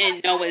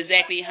didn't know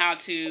exactly how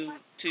to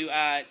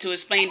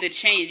explain the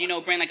change,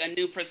 bring like a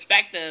new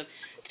perspective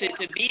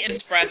to be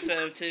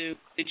expressive, to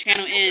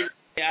channel in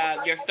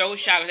your throat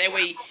chakra. That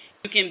way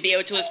you can be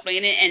able to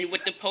explain it. And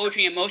with the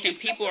Poetry in Motion,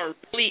 people are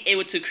really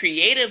able to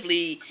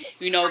creatively,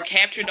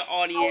 capture the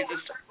audience,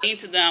 explain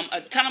to them,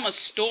 tell them a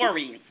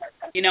story,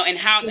 and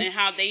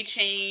how they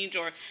change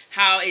or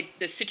how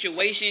the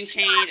situation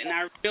changed. And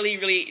I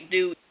really, really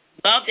do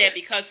love that,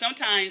 because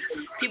sometimes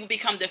people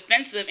become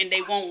defensive and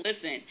they won't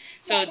listen.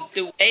 So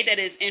the way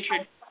that it's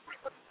introduced.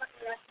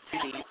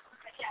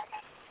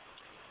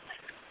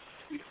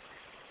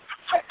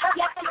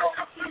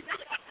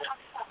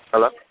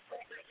 Hello?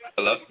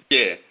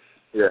 Yeah.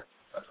 Yeah,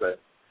 that's right.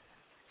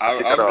 I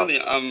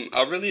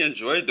really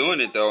enjoy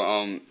doing it though.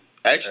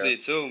 Actually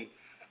too,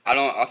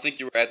 I think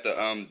you were at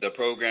the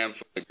program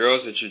for the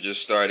girls that you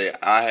just started.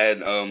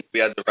 We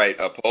had to write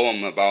a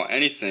poem about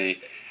anything.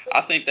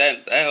 I think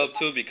that helped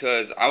too,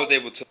 because I was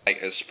able to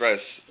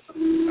express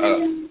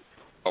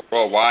a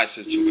worldwide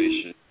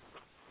situation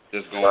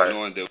that's going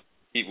on that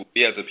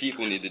we as a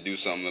people need to do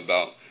something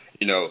about.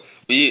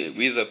 We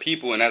as a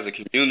people and as a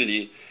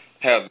community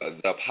have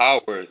the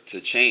power to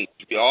change.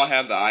 We all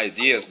have the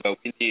ideas, but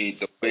we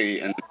need the way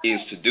and the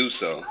means to do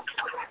so.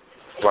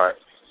 Right.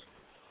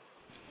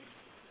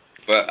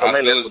 But I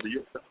feel that's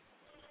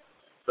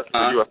what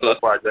the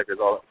UFO Project is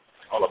all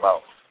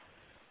about.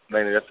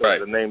 Mainly, that's right.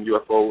 The name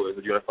UFO is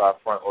a Unified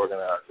Front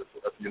Organizer.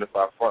 That's a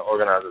Unified Front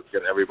Organizer,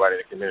 getting everybody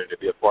in the community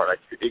to be a part, like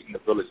creating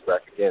the village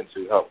back again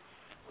to help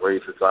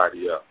raise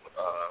society up,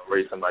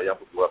 raise some of our young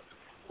people up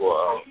for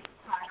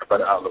a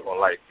better outlook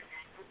on life,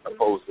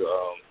 opposed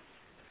to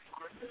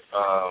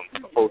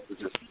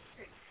just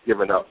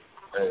giving up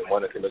and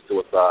wanting to commit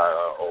suicide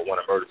or want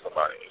to murder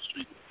somebody in the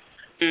street.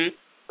 Mm-hmm.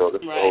 So the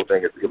whole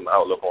thing is to give them an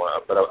outlook on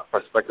a better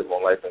perspective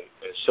on life and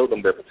show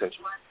them their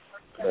potential.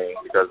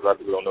 Because a lot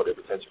of people don't know their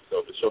potential.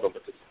 So to show them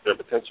their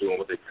potential and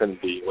what they can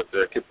be, what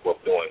they're capable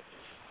of doing,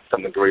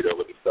 something greater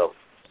with themselves,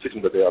 teach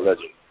them that they are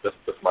legends. That's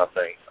my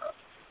thing.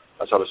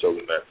 I try to show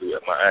them that through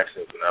my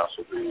actions and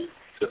also through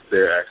just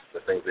their actions,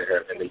 the things they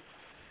have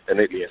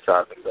innately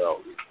inside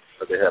themselves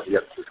that they have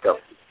yet to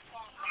discover.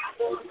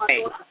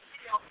 Right.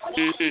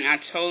 I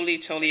totally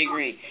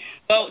agree.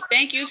 Well,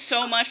 thank you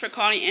so much for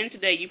calling in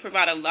today. You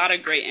provide a lot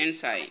of great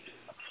insight.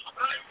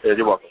 Yeah,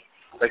 you're welcome.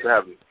 Thanks for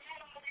having me.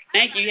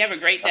 Thank you. You have a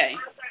great day.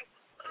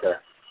 Yeah,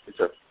 you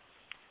too.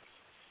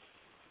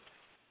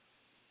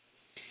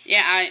 Yeah,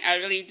 I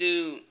really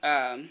do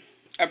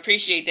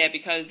appreciate that,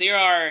 because there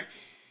are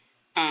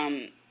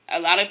a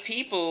lot of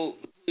people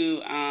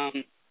who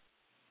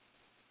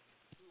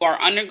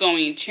are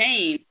undergoing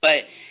change,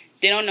 but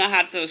they don't know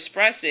how to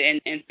express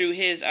it. And through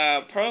his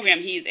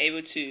program, he's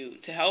able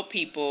to help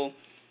people,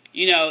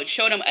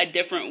 show them a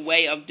different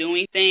way of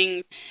doing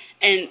things.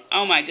 And,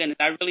 oh, my goodness,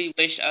 I really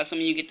wish some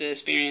of you get to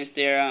experience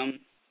their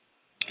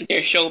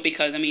show,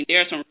 because,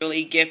 there are some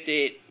really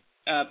gifted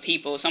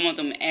people. Some of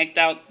them act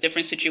out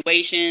different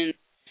situations.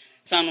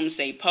 Some of them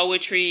say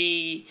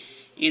poetry.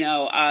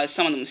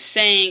 Some of them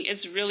sing.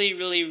 It's really,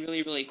 really,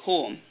 really, really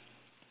cool.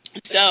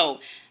 So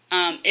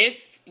if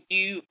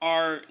you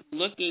are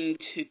looking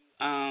to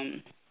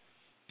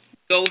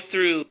go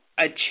through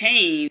a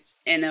change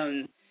in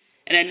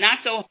a not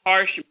so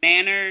harsh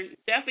manner,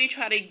 definitely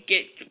try to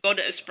go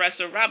the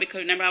espresso route, because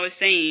remember I was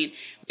saying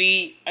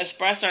we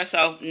express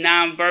ourselves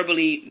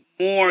non-verbally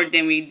more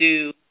than we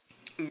do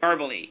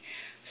verbally.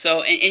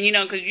 So and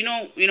because you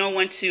don't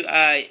want to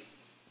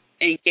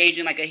engage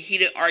in like a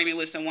heated argument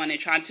with someone and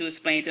try to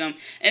explain to them.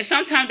 And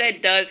sometimes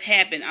that does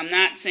happen. I'm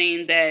not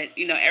saying that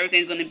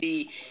everything's going to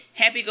be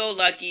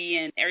happy-go-lucky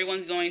and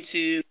everyone's going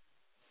to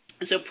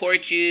support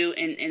you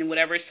in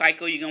whatever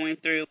cycle you're going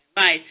through in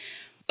life.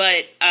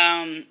 But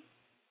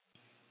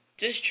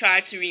just try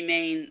to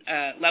remain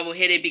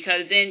level-headed,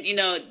 because then,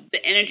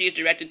 the energy is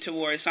directed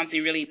towards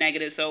something really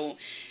negative. So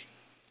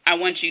I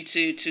want you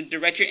to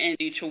direct your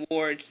energy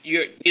towards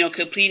your,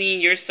 completing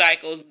your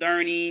cycles,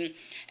 learning,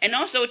 and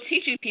also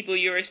teaching people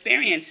your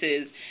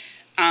experiences.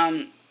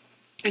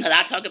 Because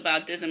I talk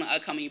about this in my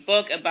upcoming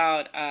book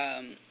about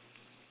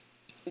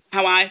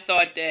how I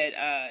thought that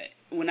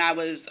when I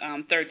was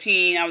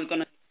 13, I was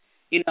gonna,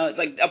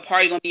 like a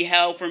party gonna be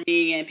held for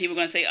me, and people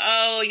gonna say,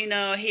 oh,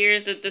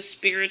 here's the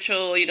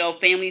spiritual,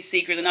 family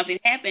secrets, and nothing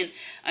happened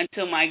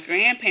until my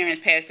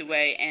grandparents passed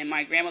away, and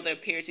my grandmother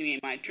appeared to me in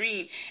my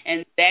dream,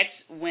 and that's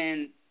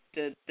when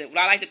the what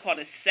I like to call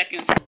the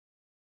second.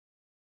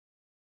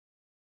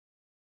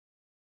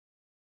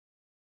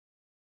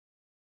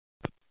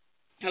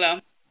 Hello.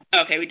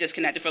 Okay, we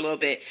disconnected for a little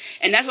bit,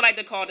 and that's what I like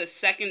to call the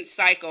second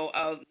cycle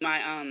of my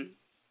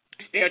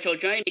spiritual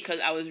journey, because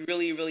I was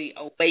really, really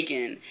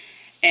awakened,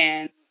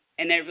 and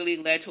that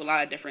really led to a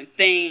lot of different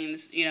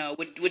things,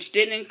 which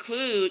didn't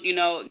include,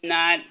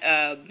 not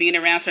being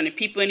around certain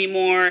people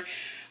anymore,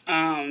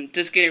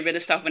 just getting rid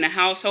of stuff in the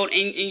household,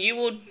 and you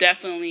will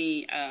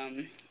definitely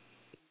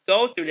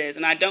go through this,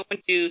 and I don't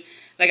want you,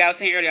 like I was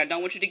saying earlier, I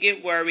don't want you to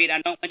get worried.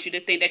 I don't want you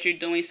to think that you're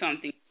doing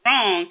something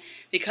wrong,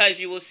 because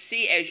you will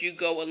see as you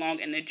go along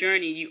in the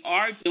journey, you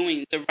are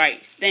doing the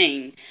right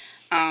thing.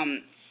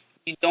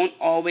 You don't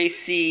always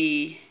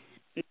see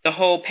the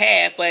whole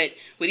path, but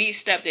with each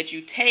step that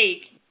you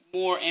take,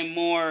 more and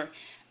more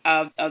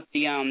of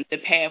the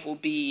path will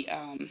be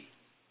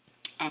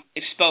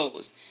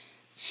exposed.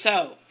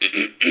 So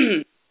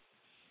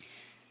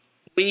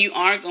when you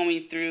are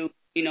going through,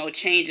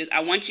 changes, I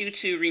want you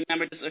to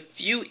remember just a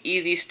few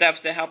easy steps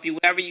to help you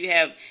whenever you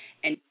have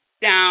any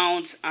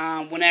downs,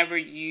 whenever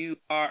you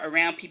are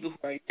around people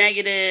who are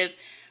negative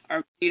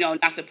or,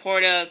 not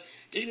supportive.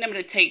 Just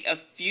remember to take a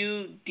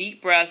few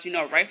deep breaths,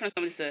 right from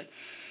somebody to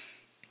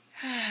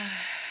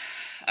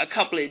a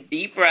couple of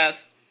deep breaths.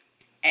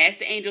 Ask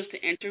the angels to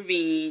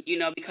intervene,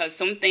 because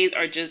some things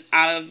are just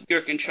out of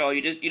your control.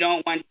 You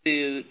don't want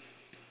to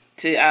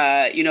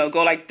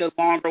go like the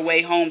longer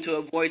way home to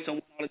avoid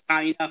someone all the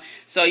time,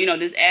 So,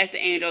 just ask the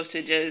angels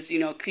to just,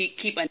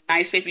 keep a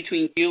nice space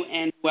between you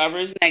and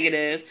whoever is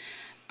negative.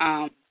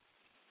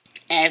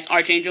 Ask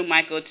Archangel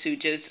Michael to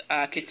just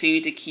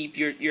continue to keep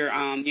your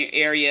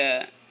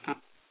area,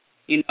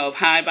 of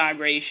high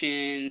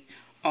vibration,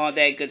 all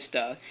that good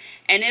stuff.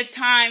 And there's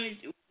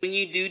times when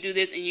you do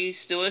this and you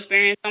still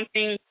experience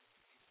something,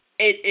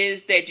 it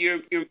is that you're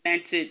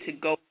meant to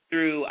go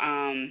through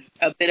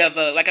a bit of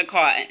a, like I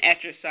call it, an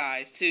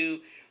exercise to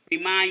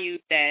remind you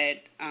that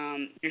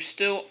you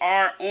still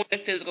are on the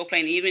physical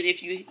plane,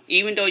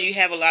 even though you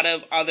have a lot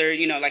of other,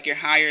 like your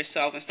higher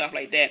self and stuff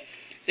like that.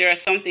 There are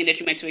something that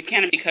you're meant to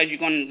encounter, because you're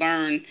going to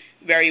learn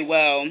very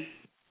well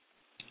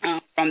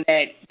from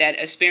that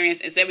experience.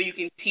 Is that way you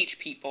can teach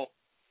people.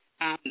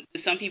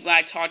 Some people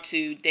I talk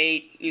to,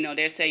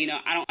 they'll say,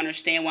 I don't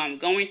understand why I'm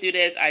going through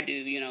this. I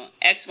do,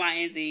 X, Y,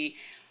 and Z.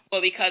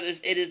 Well, because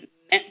it is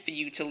meant for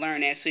you to learn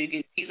that, so you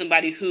can teach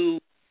somebody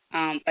who,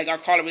 like our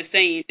caller was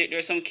saying,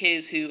 there are some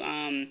kids who,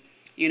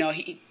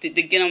 to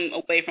get them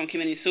away from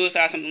committing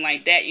suicide, something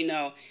like that,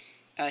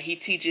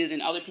 he teaches and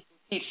other people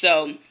teach.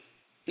 So,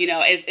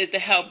 it's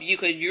to help you,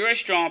 because you're a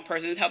strong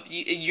person. It's help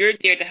you. You're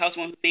there to help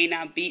someone who may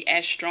not be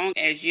as strong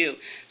as you.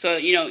 So,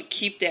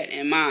 keep that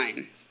in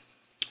mind.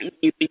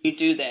 When you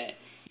do that,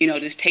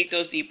 just take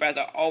those deep breaths.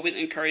 I always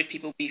encourage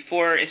people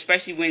before,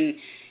 especially when,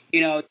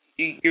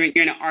 you're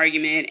in an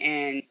argument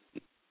and,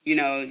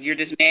 you're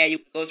just mad, you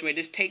go through it.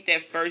 Just take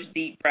that first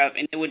deep breath,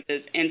 and it would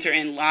just enter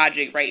in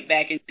logic right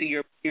back into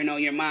your,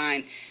 your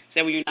mind,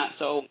 so you're not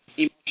so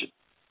emotional.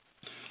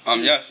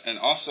 Yes, and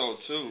also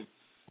too,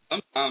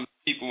 sometimes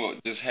people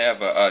just have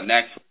a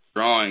knack for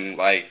drawing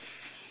like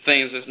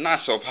things that's not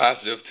so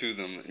positive to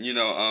them.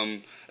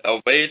 A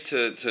way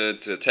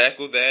to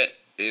tackle that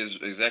is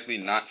exactly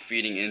not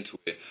feeding into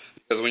it,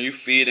 because when you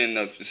feed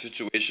into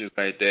situations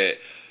like that,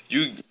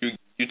 you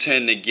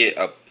tend to get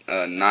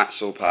a not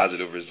so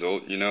positive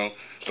result,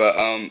 But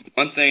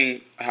one thing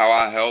how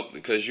I help,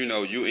 because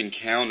you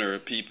encounter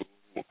people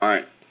who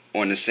aren't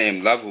on the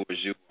same level as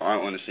you,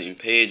 aren't on the same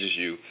page as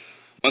you.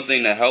 One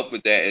thing to help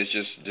with that is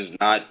just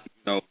not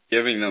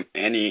giving them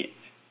any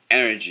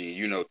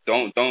energy.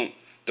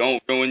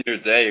 Don't ruin your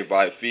day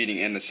by feeding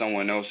into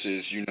someone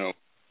else's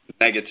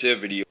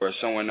negativity or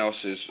someone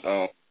else's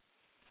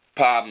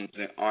problems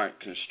that aren't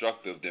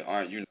constructive, that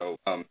aren't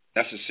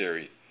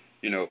necessary.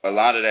 A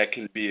lot of that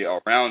can be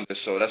around us,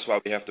 so that's why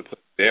we have to put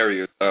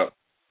barriers up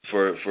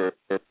for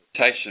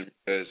protection,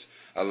 because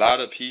a lot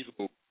of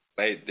people,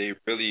 they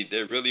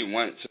really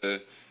want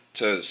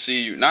to see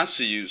you, not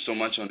see you so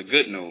much on the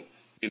good note.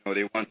 They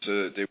want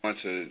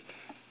to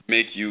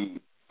make you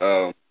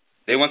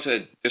they want to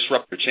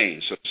disrupt your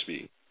change, so to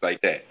speak,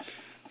 like that.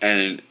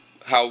 And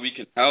how we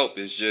can help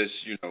is just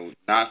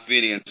not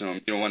feeding into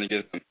them. You don't want to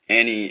give them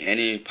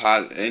any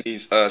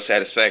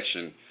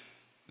satisfaction.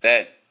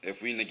 That if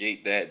we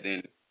negate that,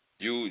 then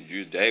your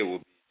day will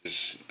be just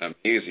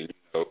amazing.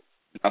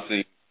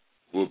 Nothing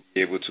will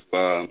be able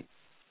to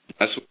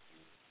mess with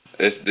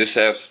you. This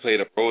has played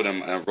a role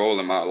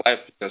in my life,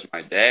 because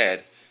my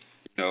dad,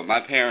 my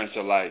parents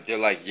are they're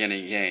like yin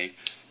and yang.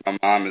 My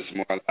mom is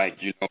more like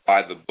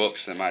by the books,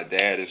 and my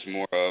dad is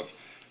more of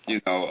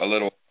a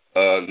little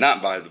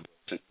not by the books.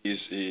 And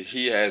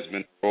he has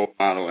been a role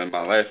model in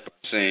my life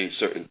by saying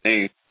certain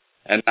things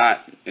and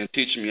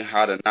teaching me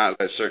how to not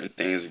let certain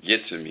things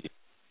get to me.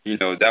 You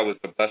know, that was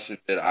the blessing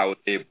that I was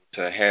able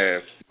to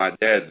have my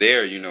dad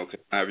there, you know,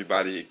 because not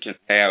everybody can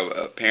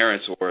have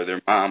parents or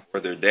their mom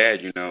or their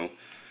dad, you know,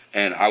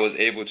 and I was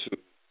able to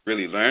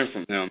really learn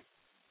from him.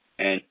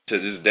 And to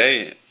this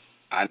day,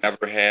 I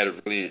never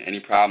had really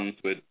any problems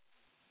with,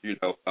 you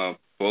know,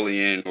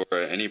 bullying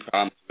or any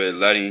problems with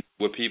letting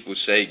what people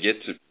say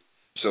get to me.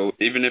 So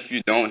even if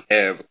you don't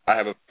have, I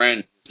have a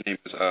friend, his name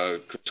is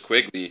Chris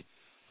Quigley,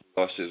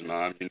 who lost his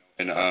mom, you know,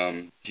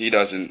 and he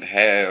doesn't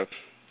have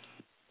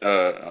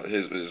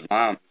his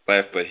mom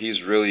left, but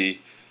he's really,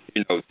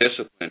 you know,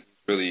 disciplined.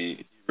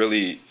 He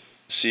really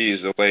sees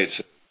the way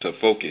to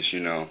focus, you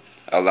know.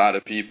 A lot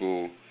of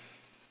people,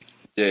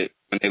 when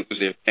they lose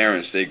their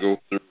parents, they go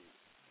through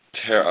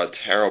a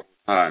terrible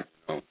time,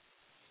 you know.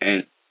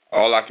 And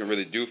all I can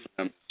really do for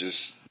them is just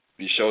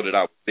be show that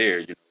I was there,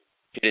 you know.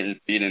 He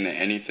didn't feed into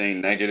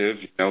anything negative,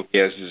 you know. He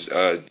has his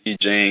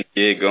DJing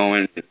gig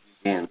going, and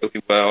he's doing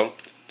really well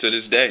to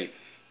this day.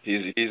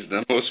 He's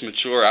the most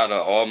mature out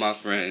of all my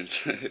friends.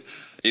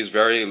 He's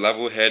very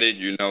level-headed,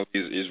 you know.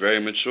 He's very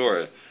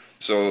mature.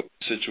 So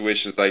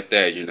situations like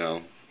that, you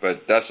know.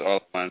 But that's all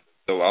I wanted to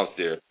throw out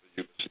there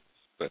for you.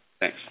 But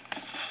thanks.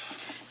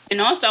 And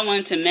also I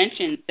wanted to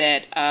mention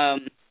that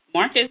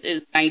Marcus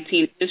is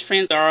 19. His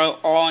friends are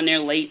all in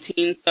their late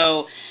teens.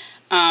 So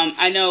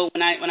I know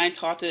when I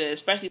talk to,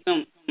 especially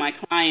some of my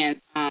clients,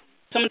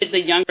 some of the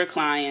younger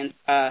clients,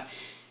 a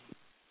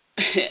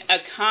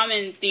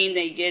common theme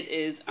they get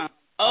is,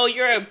 oh,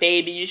 you're a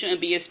baby, you shouldn't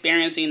be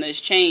experiencing this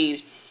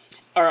change,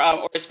 or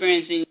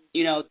experiencing,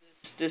 you know,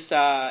 this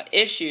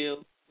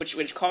issue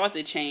which caused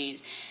the change.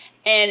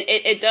 And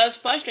it does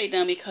frustrate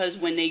them because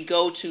when they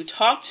go to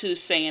talk to,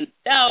 say, an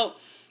adult,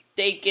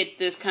 they get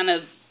this kind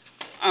of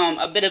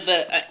a bit of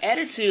a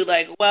attitude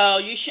like, well,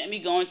 you shouldn't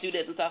be going through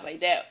this and stuff like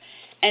that.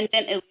 And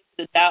then it leads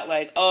to doubt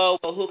like, oh,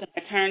 well, who can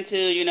I turn to,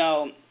 you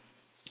know,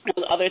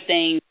 those other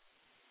things,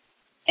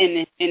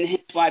 and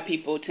hence why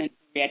people tend to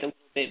react a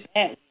little bit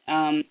badly.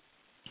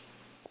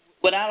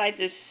 What I like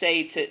to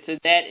say to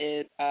that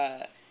is,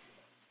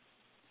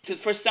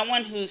 for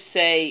someone who's,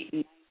 say,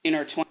 19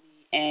 or 20,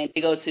 and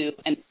they go to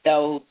an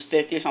adult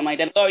who's 50 or something like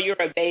that, oh, you're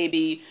a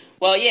baby.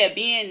 Well, yeah,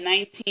 being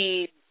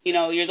 19, you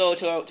know, years old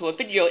to a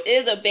 50-year-old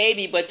is a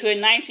baby, but to a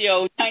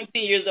 19-year-old,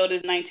 19 years old is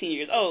 19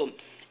 years old.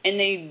 And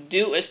they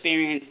do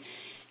experience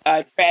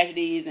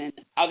tragedies and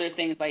other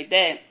things like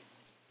that.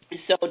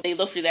 So they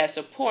look for that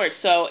support.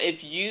 So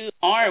if you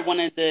are one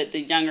of the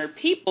younger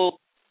people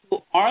who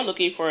are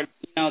looking for,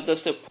 you know, the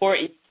support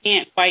and you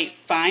can't quite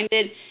find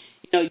it,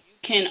 you know, you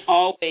can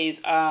always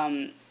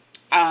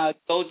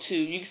go to,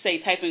 you can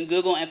say type in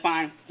Google and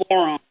find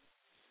forums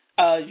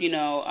of, you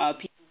know,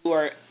 people who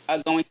are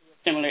going through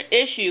a similar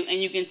issue,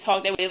 and you can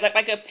talk that way. It's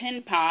like a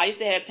pen pal. I used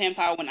to have pen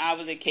pal when I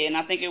was a kid, and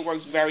I think it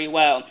works very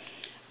well.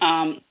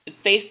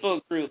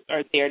 Facebook groups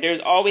are there.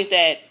 There's always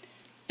that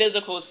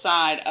physical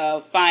side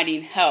of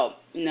finding help,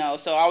 you know.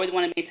 So I always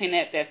want to maintain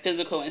that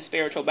physical and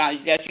spiritual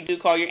balance. Yes, you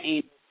do call your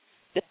angels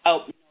to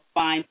help, you know,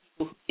 find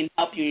people who can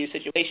help you in your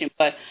situation.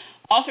 But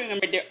also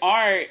remember there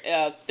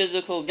are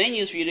physical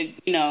venues for you to,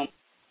 you know,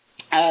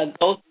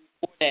 go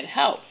through for that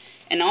help.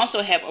 And I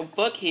also have a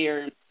book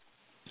here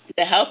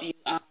to help you.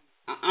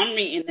 I'm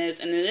reading this,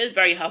 and it is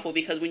very helpful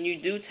because when you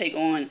do take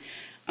on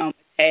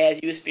as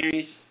you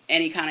experience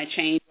any kind of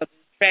change, whether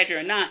it's tragic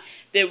or not,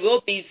 there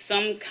will be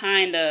some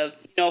kind of,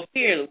 you know,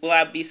 fear. Will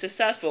I be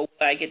successful?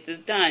 Will I get this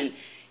done?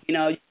 You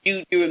know,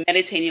 you were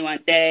meditating one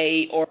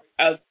day, or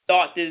a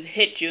thought just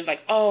hit you. It's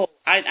like, oh,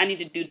 I need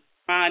to do this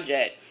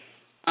project.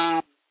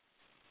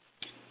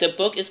 The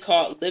book is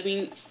called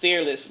Living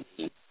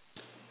Fearlessly.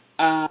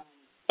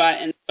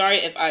 And sorry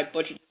if I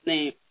butchered his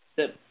name.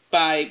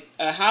 By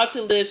How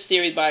to Live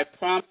series by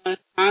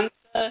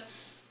Pramananda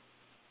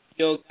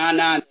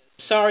Yogananda.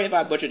 Sorry if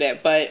I butchered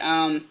that, but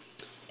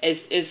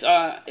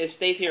it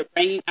states here,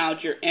 bringing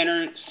out your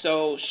inner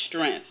soul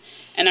strength.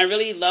 And I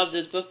really love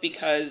this book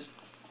because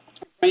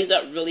it brings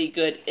up really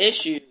good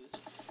issues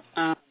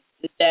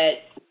that,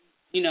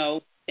 you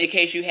know, in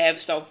case you have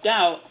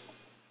self-doubt,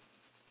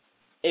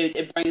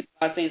 it brings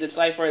a lot of things into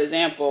life. For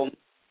example,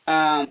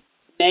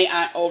 May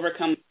I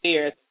Overcome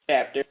Fear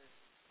chapter.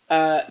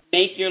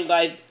 Make your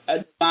life a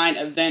divine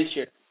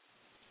adventure.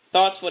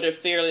 Thoughts for the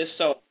fearless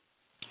soul.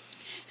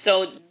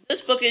 So this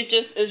book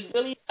is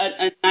really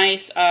a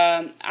nice,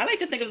 I like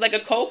to think of it like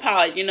a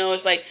co-pilot. You know,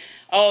 it's like,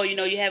 oh, you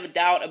know, you have a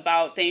doubt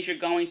about things you're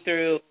going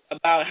through,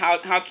 about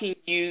how can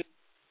you,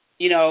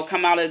 you know,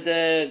 come out of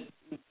the,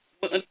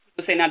 let's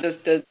say not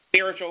the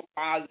spiritual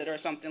closet or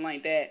something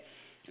like that.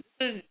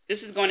 This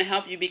is going to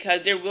help you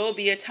because there will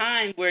be a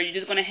time where you're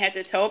just going to have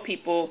to tell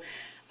people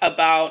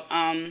about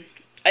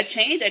a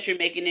change that you're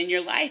making in your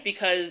life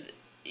because,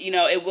 you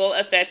know, it will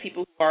affect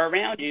people who are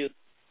around you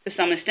to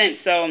some extent.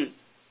 So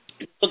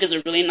this book is a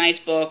really nice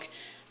book.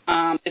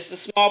 It's a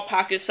small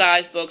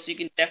pocket-sized book, so you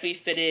can definitely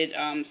fit it,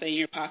 say, in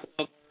your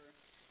pocketbook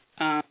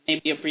or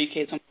maybe a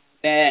briefcase, something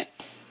like that.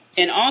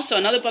 And also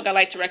another book I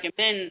like to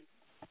recommend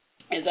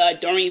is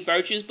Doreen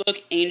Virtue's book,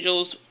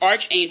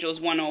 Archangels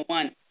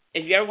 101.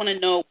 if you ever want to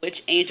know which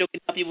angel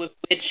can help you with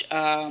which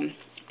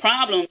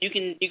problem, you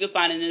can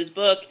find in this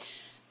book.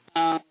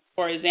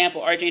 For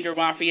example, Archangel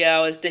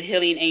Raphael is the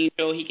healing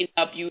angel. He can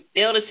help you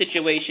heal the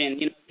situation.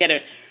 You know, get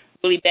a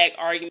really bad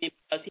argument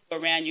because people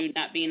around you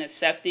not being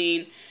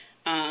accepting.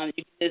 You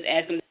can just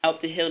ask them to help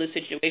to heal the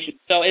situation.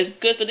 So it's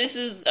good. So this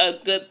is a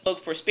good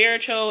book for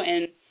spiritual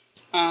and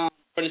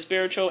for the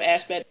spiritual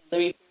aspect.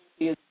 Living is a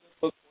good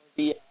book for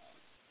the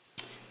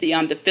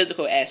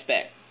physical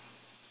aspect.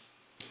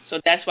 So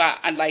that's why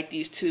I like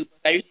these two.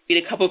 I usually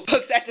read a couple of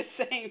books at the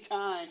same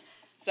time.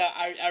 So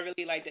I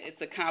really like that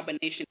it's a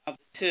combination of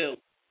the two.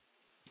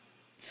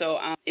 So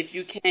if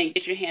you can,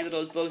 get your hands on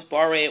those books,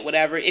 borrow it,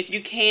 whatever. If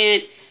you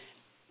can't,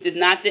 it's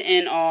not the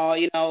end all.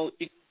 You know,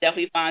 you can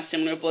definitely find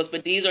similar books,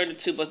 but these are the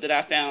two books that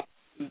I found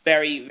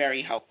very,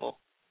 very helpful.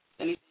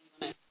 Anything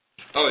you want to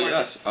Oh,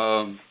 yes.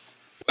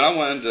 What I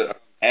wanted to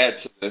add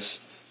to this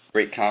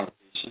great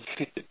conversation,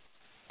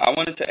 I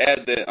wanted to add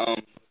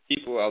that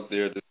people out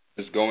there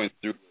that's going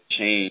through a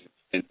change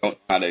and don't know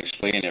how to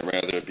explain it,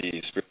 rather it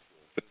be spiritual or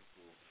physical,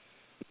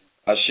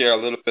 I share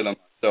a little bit of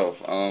myself.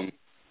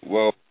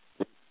 Well,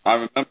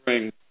 I'm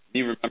remembering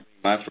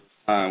my first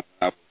time when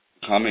I was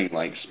becoming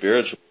like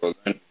spiritual or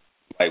learning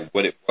like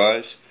what it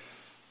was.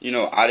 You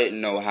know, I didn't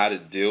know how to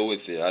deal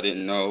with it. I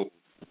didn't know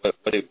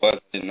what it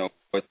was. I didn't know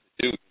what to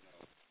do. You know?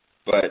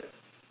 But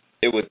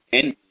it was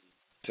in me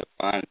to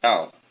find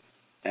out.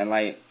 And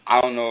like,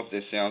 I don't know if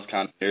this sounds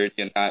kind of nerdy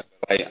or not,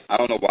 but like, I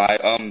don't know why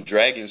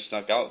dragons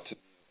stuck out to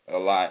me a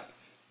lot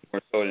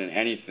more so than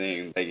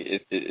anything. Like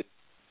it's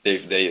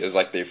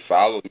like they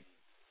followed me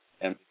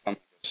and become a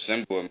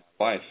symbol in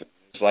my life.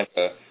 It's like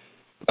a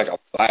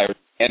fire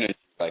energy,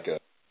 like a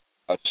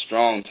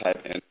strong type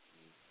energy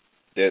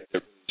that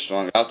really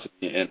strung out to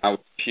me, and I was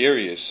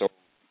curious, so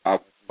I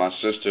went to my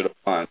sister to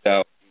find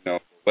out, you know, a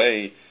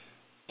way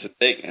to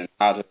think and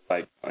how to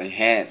like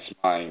enhance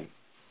my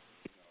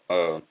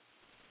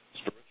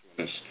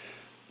spiritualness.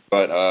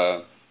 But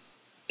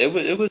it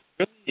was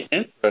really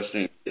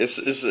interesting.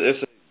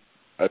 It's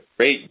a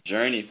great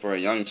journey for a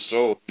young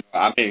soul. You know,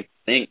 I may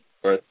think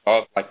or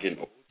talk like an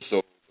old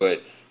soul, but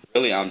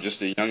really I'm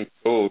just a young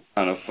soul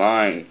trying to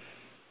find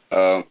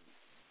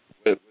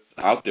what's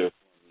out there for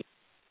me.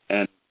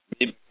 And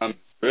me becoming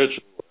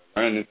spiritual,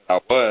 learning that I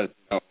was,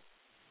 you know,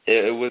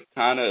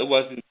 it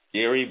wasn't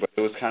scary, but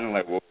it was kind of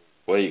like, well,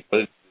 wait, what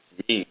does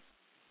this mean?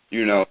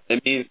 You know,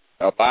 it means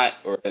a lot,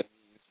 or it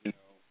means, you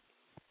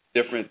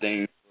know, different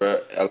things for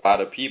a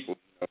lot of people.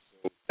 You know,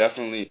 so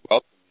definitely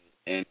welcome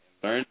it and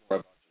learn more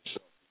about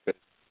yourself,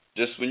 because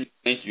just when you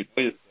think you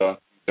know yourself,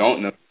 you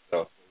don't know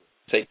yourself.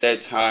 So take that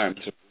time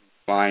to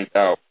find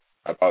out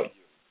about you.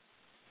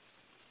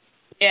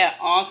 Yeah,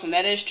 awesome.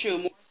 That is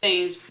true.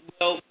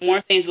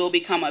 More things will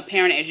become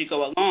apparent as you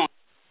go along.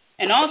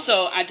 And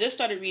also, I just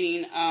started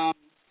reading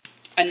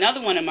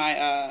another one of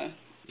my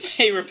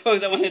favorite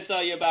books I want to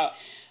tell you about.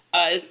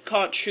 It's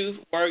called Truth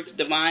Works,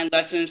 Divine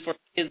Lessons for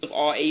Kids of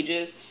All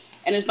Ages.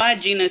 And it's by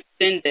Gina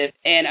Sindif.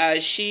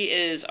 And she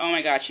is, oh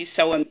my God, she's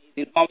so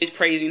amazing. Always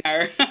praising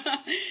her.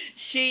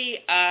 She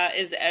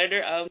is the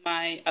editor of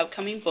my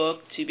upcoming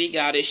book, To Be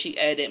Goddess. She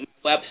edited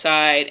my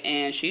website,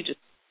 and she just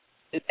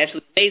is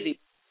absolutely amazing.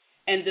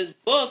 And this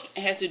book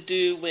has to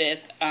do with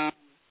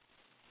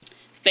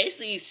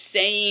basically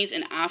sayings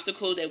and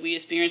obstacles that we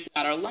experience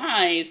throughout our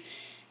lives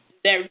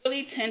that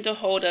really tend to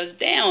hold us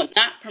down,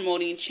 not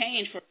promoting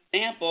change. For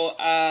example,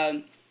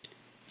 a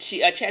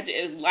chapter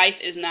is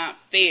Life is Not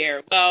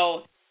Fair.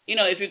 Well, you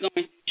know, if you're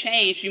going to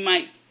change, you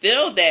might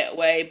feel that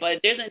way,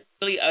 but there's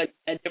really a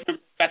different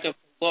perspective to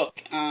look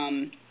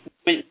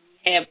when you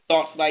have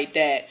thoughts like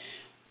that.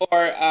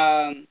 Or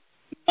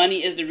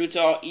money is the root of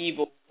all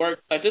evil.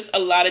 Just a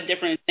lot of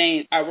different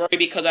things. I worry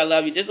because I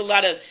love you. There's a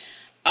lot of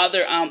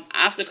other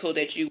obstacles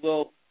that you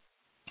will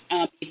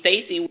be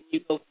facing when you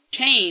go through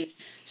change.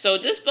 So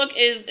this book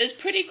is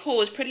pretty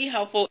cool. It's pretty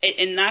helpful.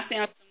 It knocks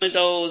down some of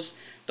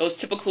those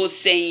typical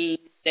sayings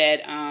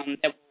that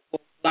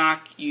will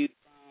block you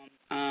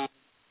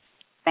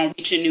from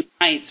reaching new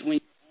heights when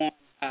you're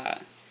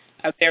on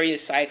a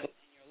various cycle in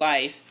your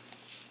life.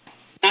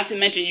 Not to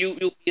mention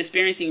you'll be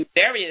experiencing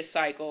various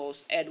cycles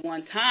at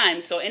one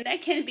time, and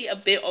that can be a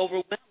bit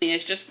overwhelming.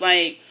 It's just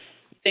like,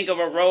 think of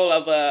a role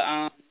of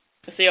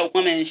say a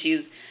woman.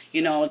 She's,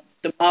 you know,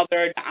 the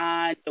mother, the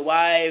aunt, the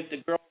wife, the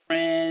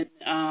girlfriend,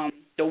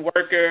 the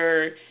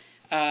worker,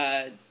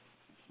 the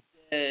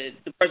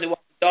person who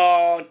walks the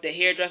dog, the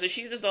hairdresser.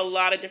 She's just a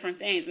lot of different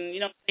things. And, you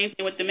know, same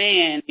thing with the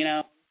man, you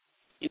know.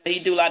 You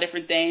do a lot of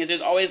different things.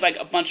 There's always like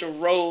a bunch of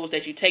roles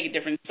that you take at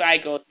different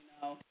cycles, you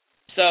know.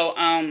 So,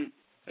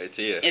 hey,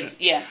 Tia.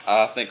 Yeah.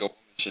 I think a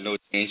woman should know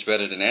change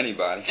better than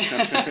anybody.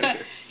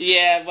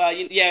 Yeah, well,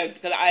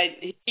 because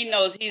he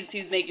knows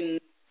he's making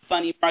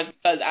funny parts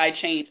because I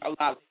change a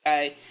lot.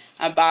 I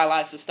buy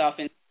lots of stuff,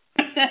 and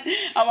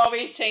I'm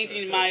always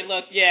changing my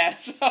look. Yeah,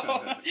 so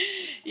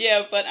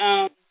yeah, but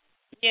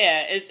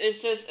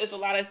it's a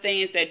lot of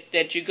things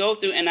that you go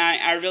through, and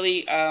I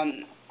really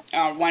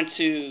want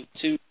to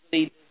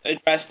really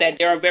address that.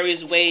 There are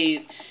various ways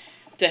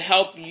to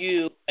help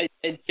you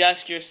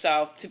adjust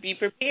yourself to be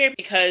prepared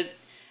because,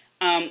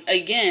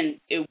 again,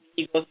 when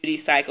you go through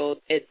these cycles,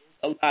 it's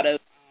a lot of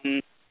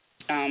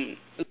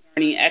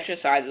learning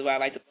exercises, what I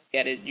like to look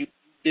at it. You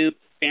do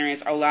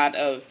experience a lot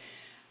of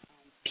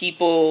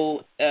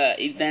people,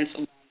 events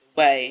along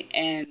the way.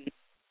 And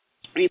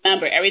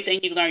remember, everything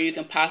you learn, you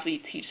can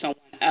possibly teach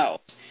someone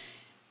else.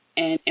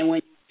 And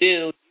when you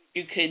do,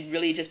 you could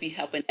really just be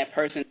helping that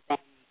person from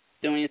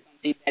doing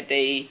something that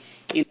they,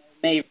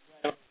 may,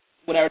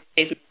 whatever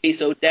the case may be.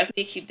 So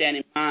definitely keep that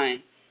in mind.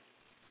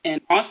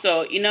 And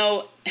also,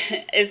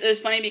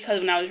 it's funny because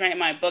when I was writing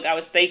my book, I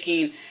was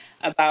thinking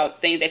about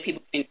things that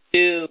people can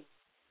do.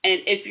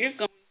 And if you're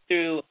going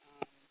through,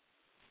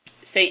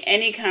 say,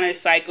 any kind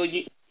of cycle,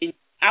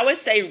 I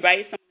would say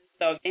write some of this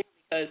stuff down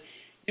because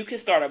you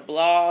could start a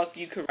blog,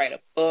 you could write a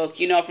book,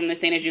 from the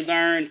things that you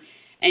learned,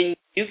 and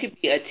you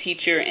could be a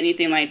teacher,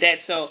 anything like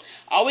that. So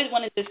I always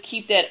want to just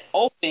keep that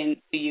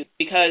open to you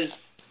because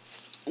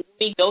when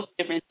we go through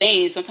different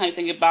things, sometimes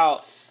think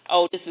about,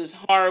 oh, this is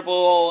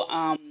horrible.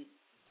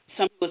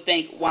 Some people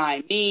think,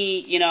 why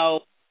me?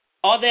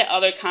 All that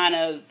other kind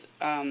of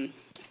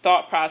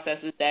thought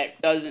processes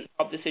that doesn't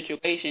help the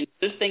situation.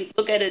 Just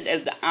look at it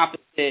as the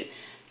opposite.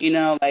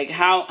 Like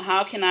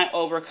how can I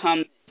overcome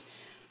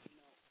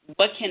this?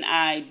 What can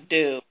I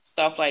do?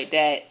 Stuff like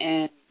that.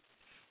 And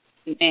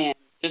man,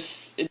 just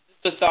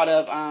the thought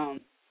of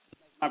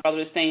my brother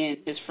was saying,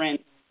 his friend,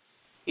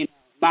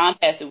 mom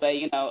passed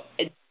away.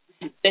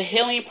 The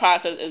healing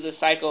process is a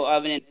cycle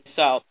of it in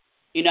itself.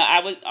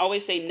 I would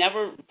always say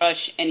never rush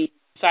any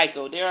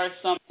cycle. There are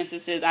some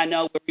instances I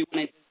know where we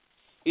want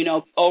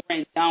to, over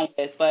and done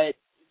with, but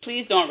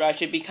please don't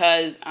rush it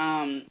because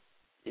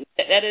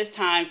that is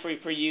time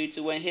for you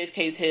to, in his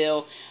case,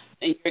 heal,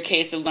 in your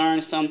case, to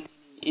learn something,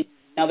 in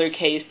another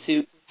case,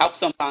 to help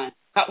someone.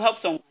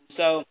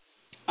 So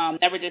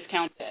never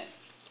discount that.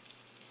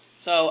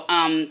 So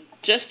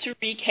just to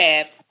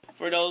recap,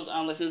 for those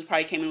listeners who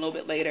probably came in a little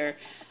bit later,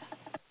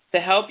 to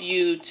help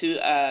you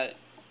to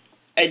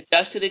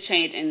adjust to the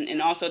change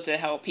and also to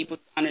help people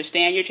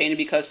understand your change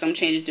because some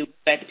changes do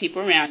affect the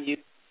people around you.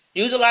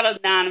 Use a lot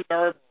of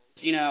nonverbals,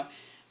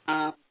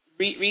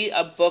 read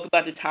a book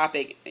about the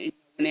topic when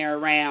they're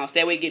around. So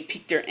that way you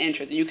pique their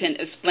interest. And you can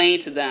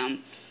explain to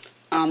them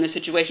the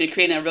situation,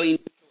 creating a really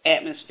neutral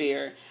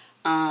atmosphere.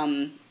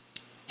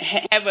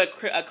 Have a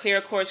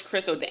clear quartz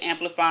crystal to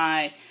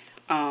amplify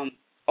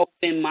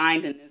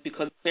open-mindedness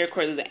because clear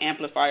quartz is an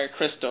amplifier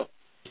crystal.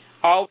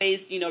 Always,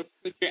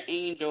 with your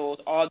angels,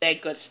 all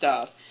that good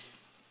stuff.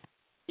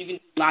 You can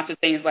do lots of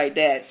things like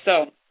that.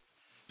 So,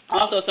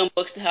 also some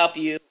books to help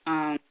you.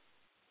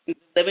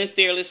 Living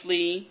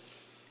Fearlessly,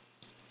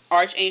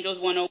 Archangels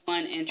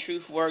 101, and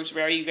Truth Works,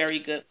 very, very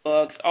good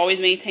books. Always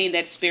maintain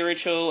that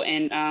spiritual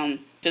and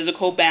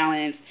physical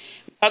balance.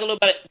 We talked a little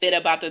bit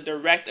about the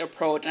direct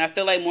approach, and I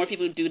feel like more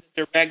people do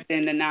the direct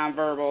than the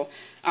nonverbal.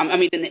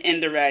 Than the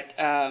indirect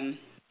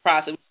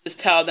process. Just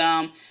tell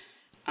them,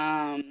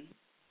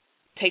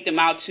 take them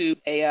out to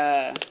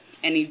an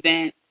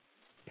event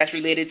that's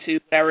related to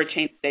whatever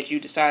change that you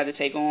decided to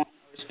take on or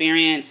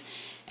experience.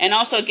 And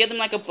also give them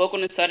like a book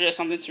on the subject or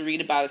something to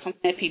read about it,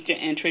 something that piques your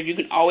interest. You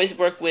can always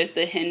work with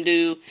the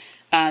Hindu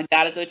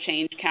goddess of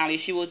change,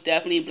 Kali. She will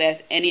definitely bless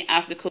any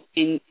obstacle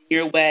in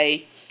your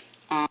way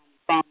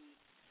from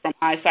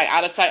eyesight,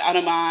 out of sight, out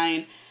of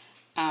mind.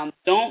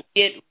 Don't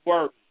get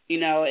worried.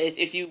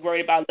 If you're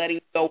worried about letting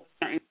go of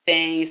certain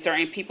things,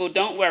 certain people,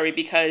 don't worry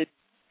because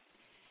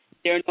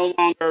they're no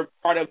longer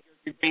part of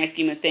your grand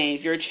scheme of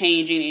things. You're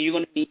changing and you're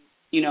going to meet,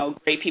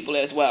 great people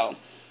as well.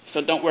 So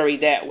don't worry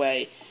that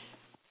way.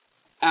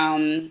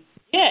 And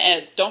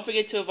don't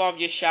forget to evolve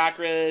your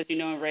chakras, in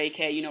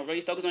Reiki.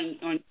 Really focus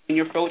on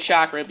your throat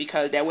chakra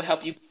because that will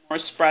help you be more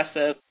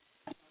expressive.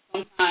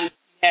 Sometimes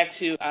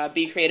you have to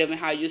be creative in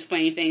how you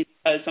explain things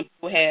because some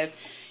people have,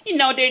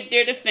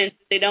 they're defensive.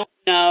 They don't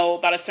know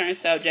about a certain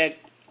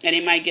subject and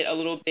they might get a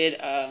little bit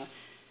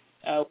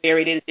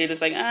wary. They're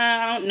just like,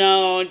 I don't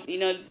know,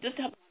 just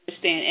to help them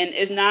understand. And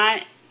it's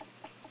not,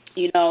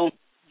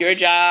 your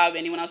job,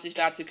 anyone else's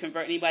job to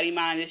convert anybody's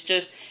mind. It's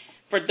just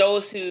for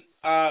those who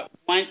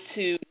want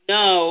to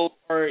know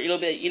or a little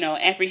bit,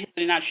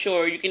 apprehensive, not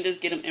sure, you can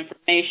just get them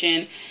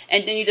information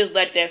and then you just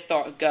let that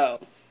thought go.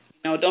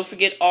 Don't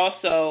forget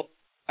also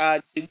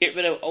to get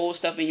rid of old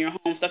stuff in your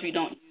home, stuff you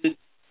don't use.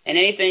 And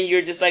anything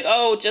you're just like,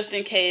 oh, just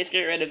in case,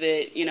 get rid of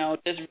it.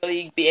 Just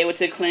really be able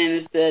to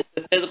cleanse the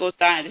physical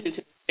side into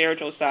the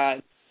spiritual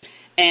side.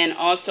 And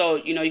also,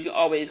 you can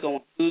always go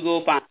on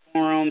Google, find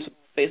forums,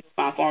 Facebook,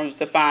 find forums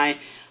to find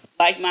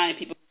like-minded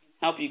people who can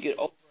help you get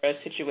over a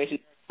situation.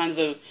 There are tons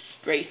of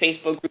great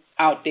Facebook groups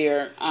out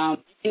there. You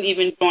can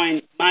even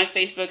join my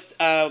Facebook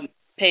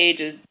page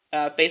is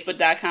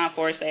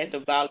facebook.com/The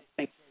Violet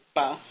Sanctuary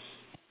Spa.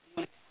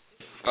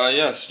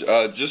 Yes,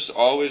 just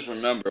always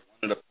remember,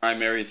 one of the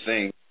primary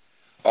things,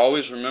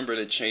 always remember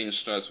that change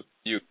starts with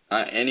you.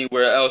 Not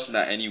anywhere else,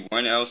 not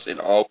anyone else. It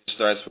always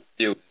starts with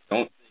you.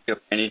 Don't think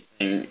of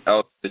anything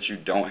else that you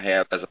don't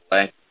have as a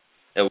lack.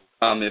 It will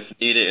come if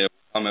needed. It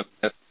will come if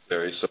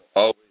necessary. So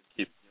always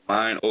keep your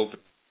mind open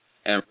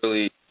and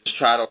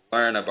try to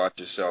learn about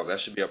yourself.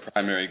 That should be a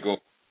primary goal.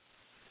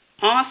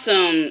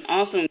 Awesome.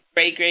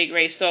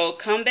 Great. So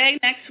come back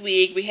next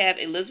week. We have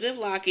Elizabeth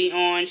Lockie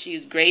on.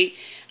 She's a great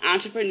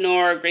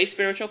entrepreneur, great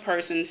spiritual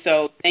person.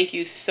 So thank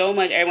you so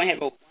much. Everyone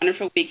have a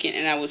wonderful weekend,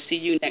 and I will see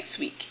you next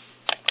week.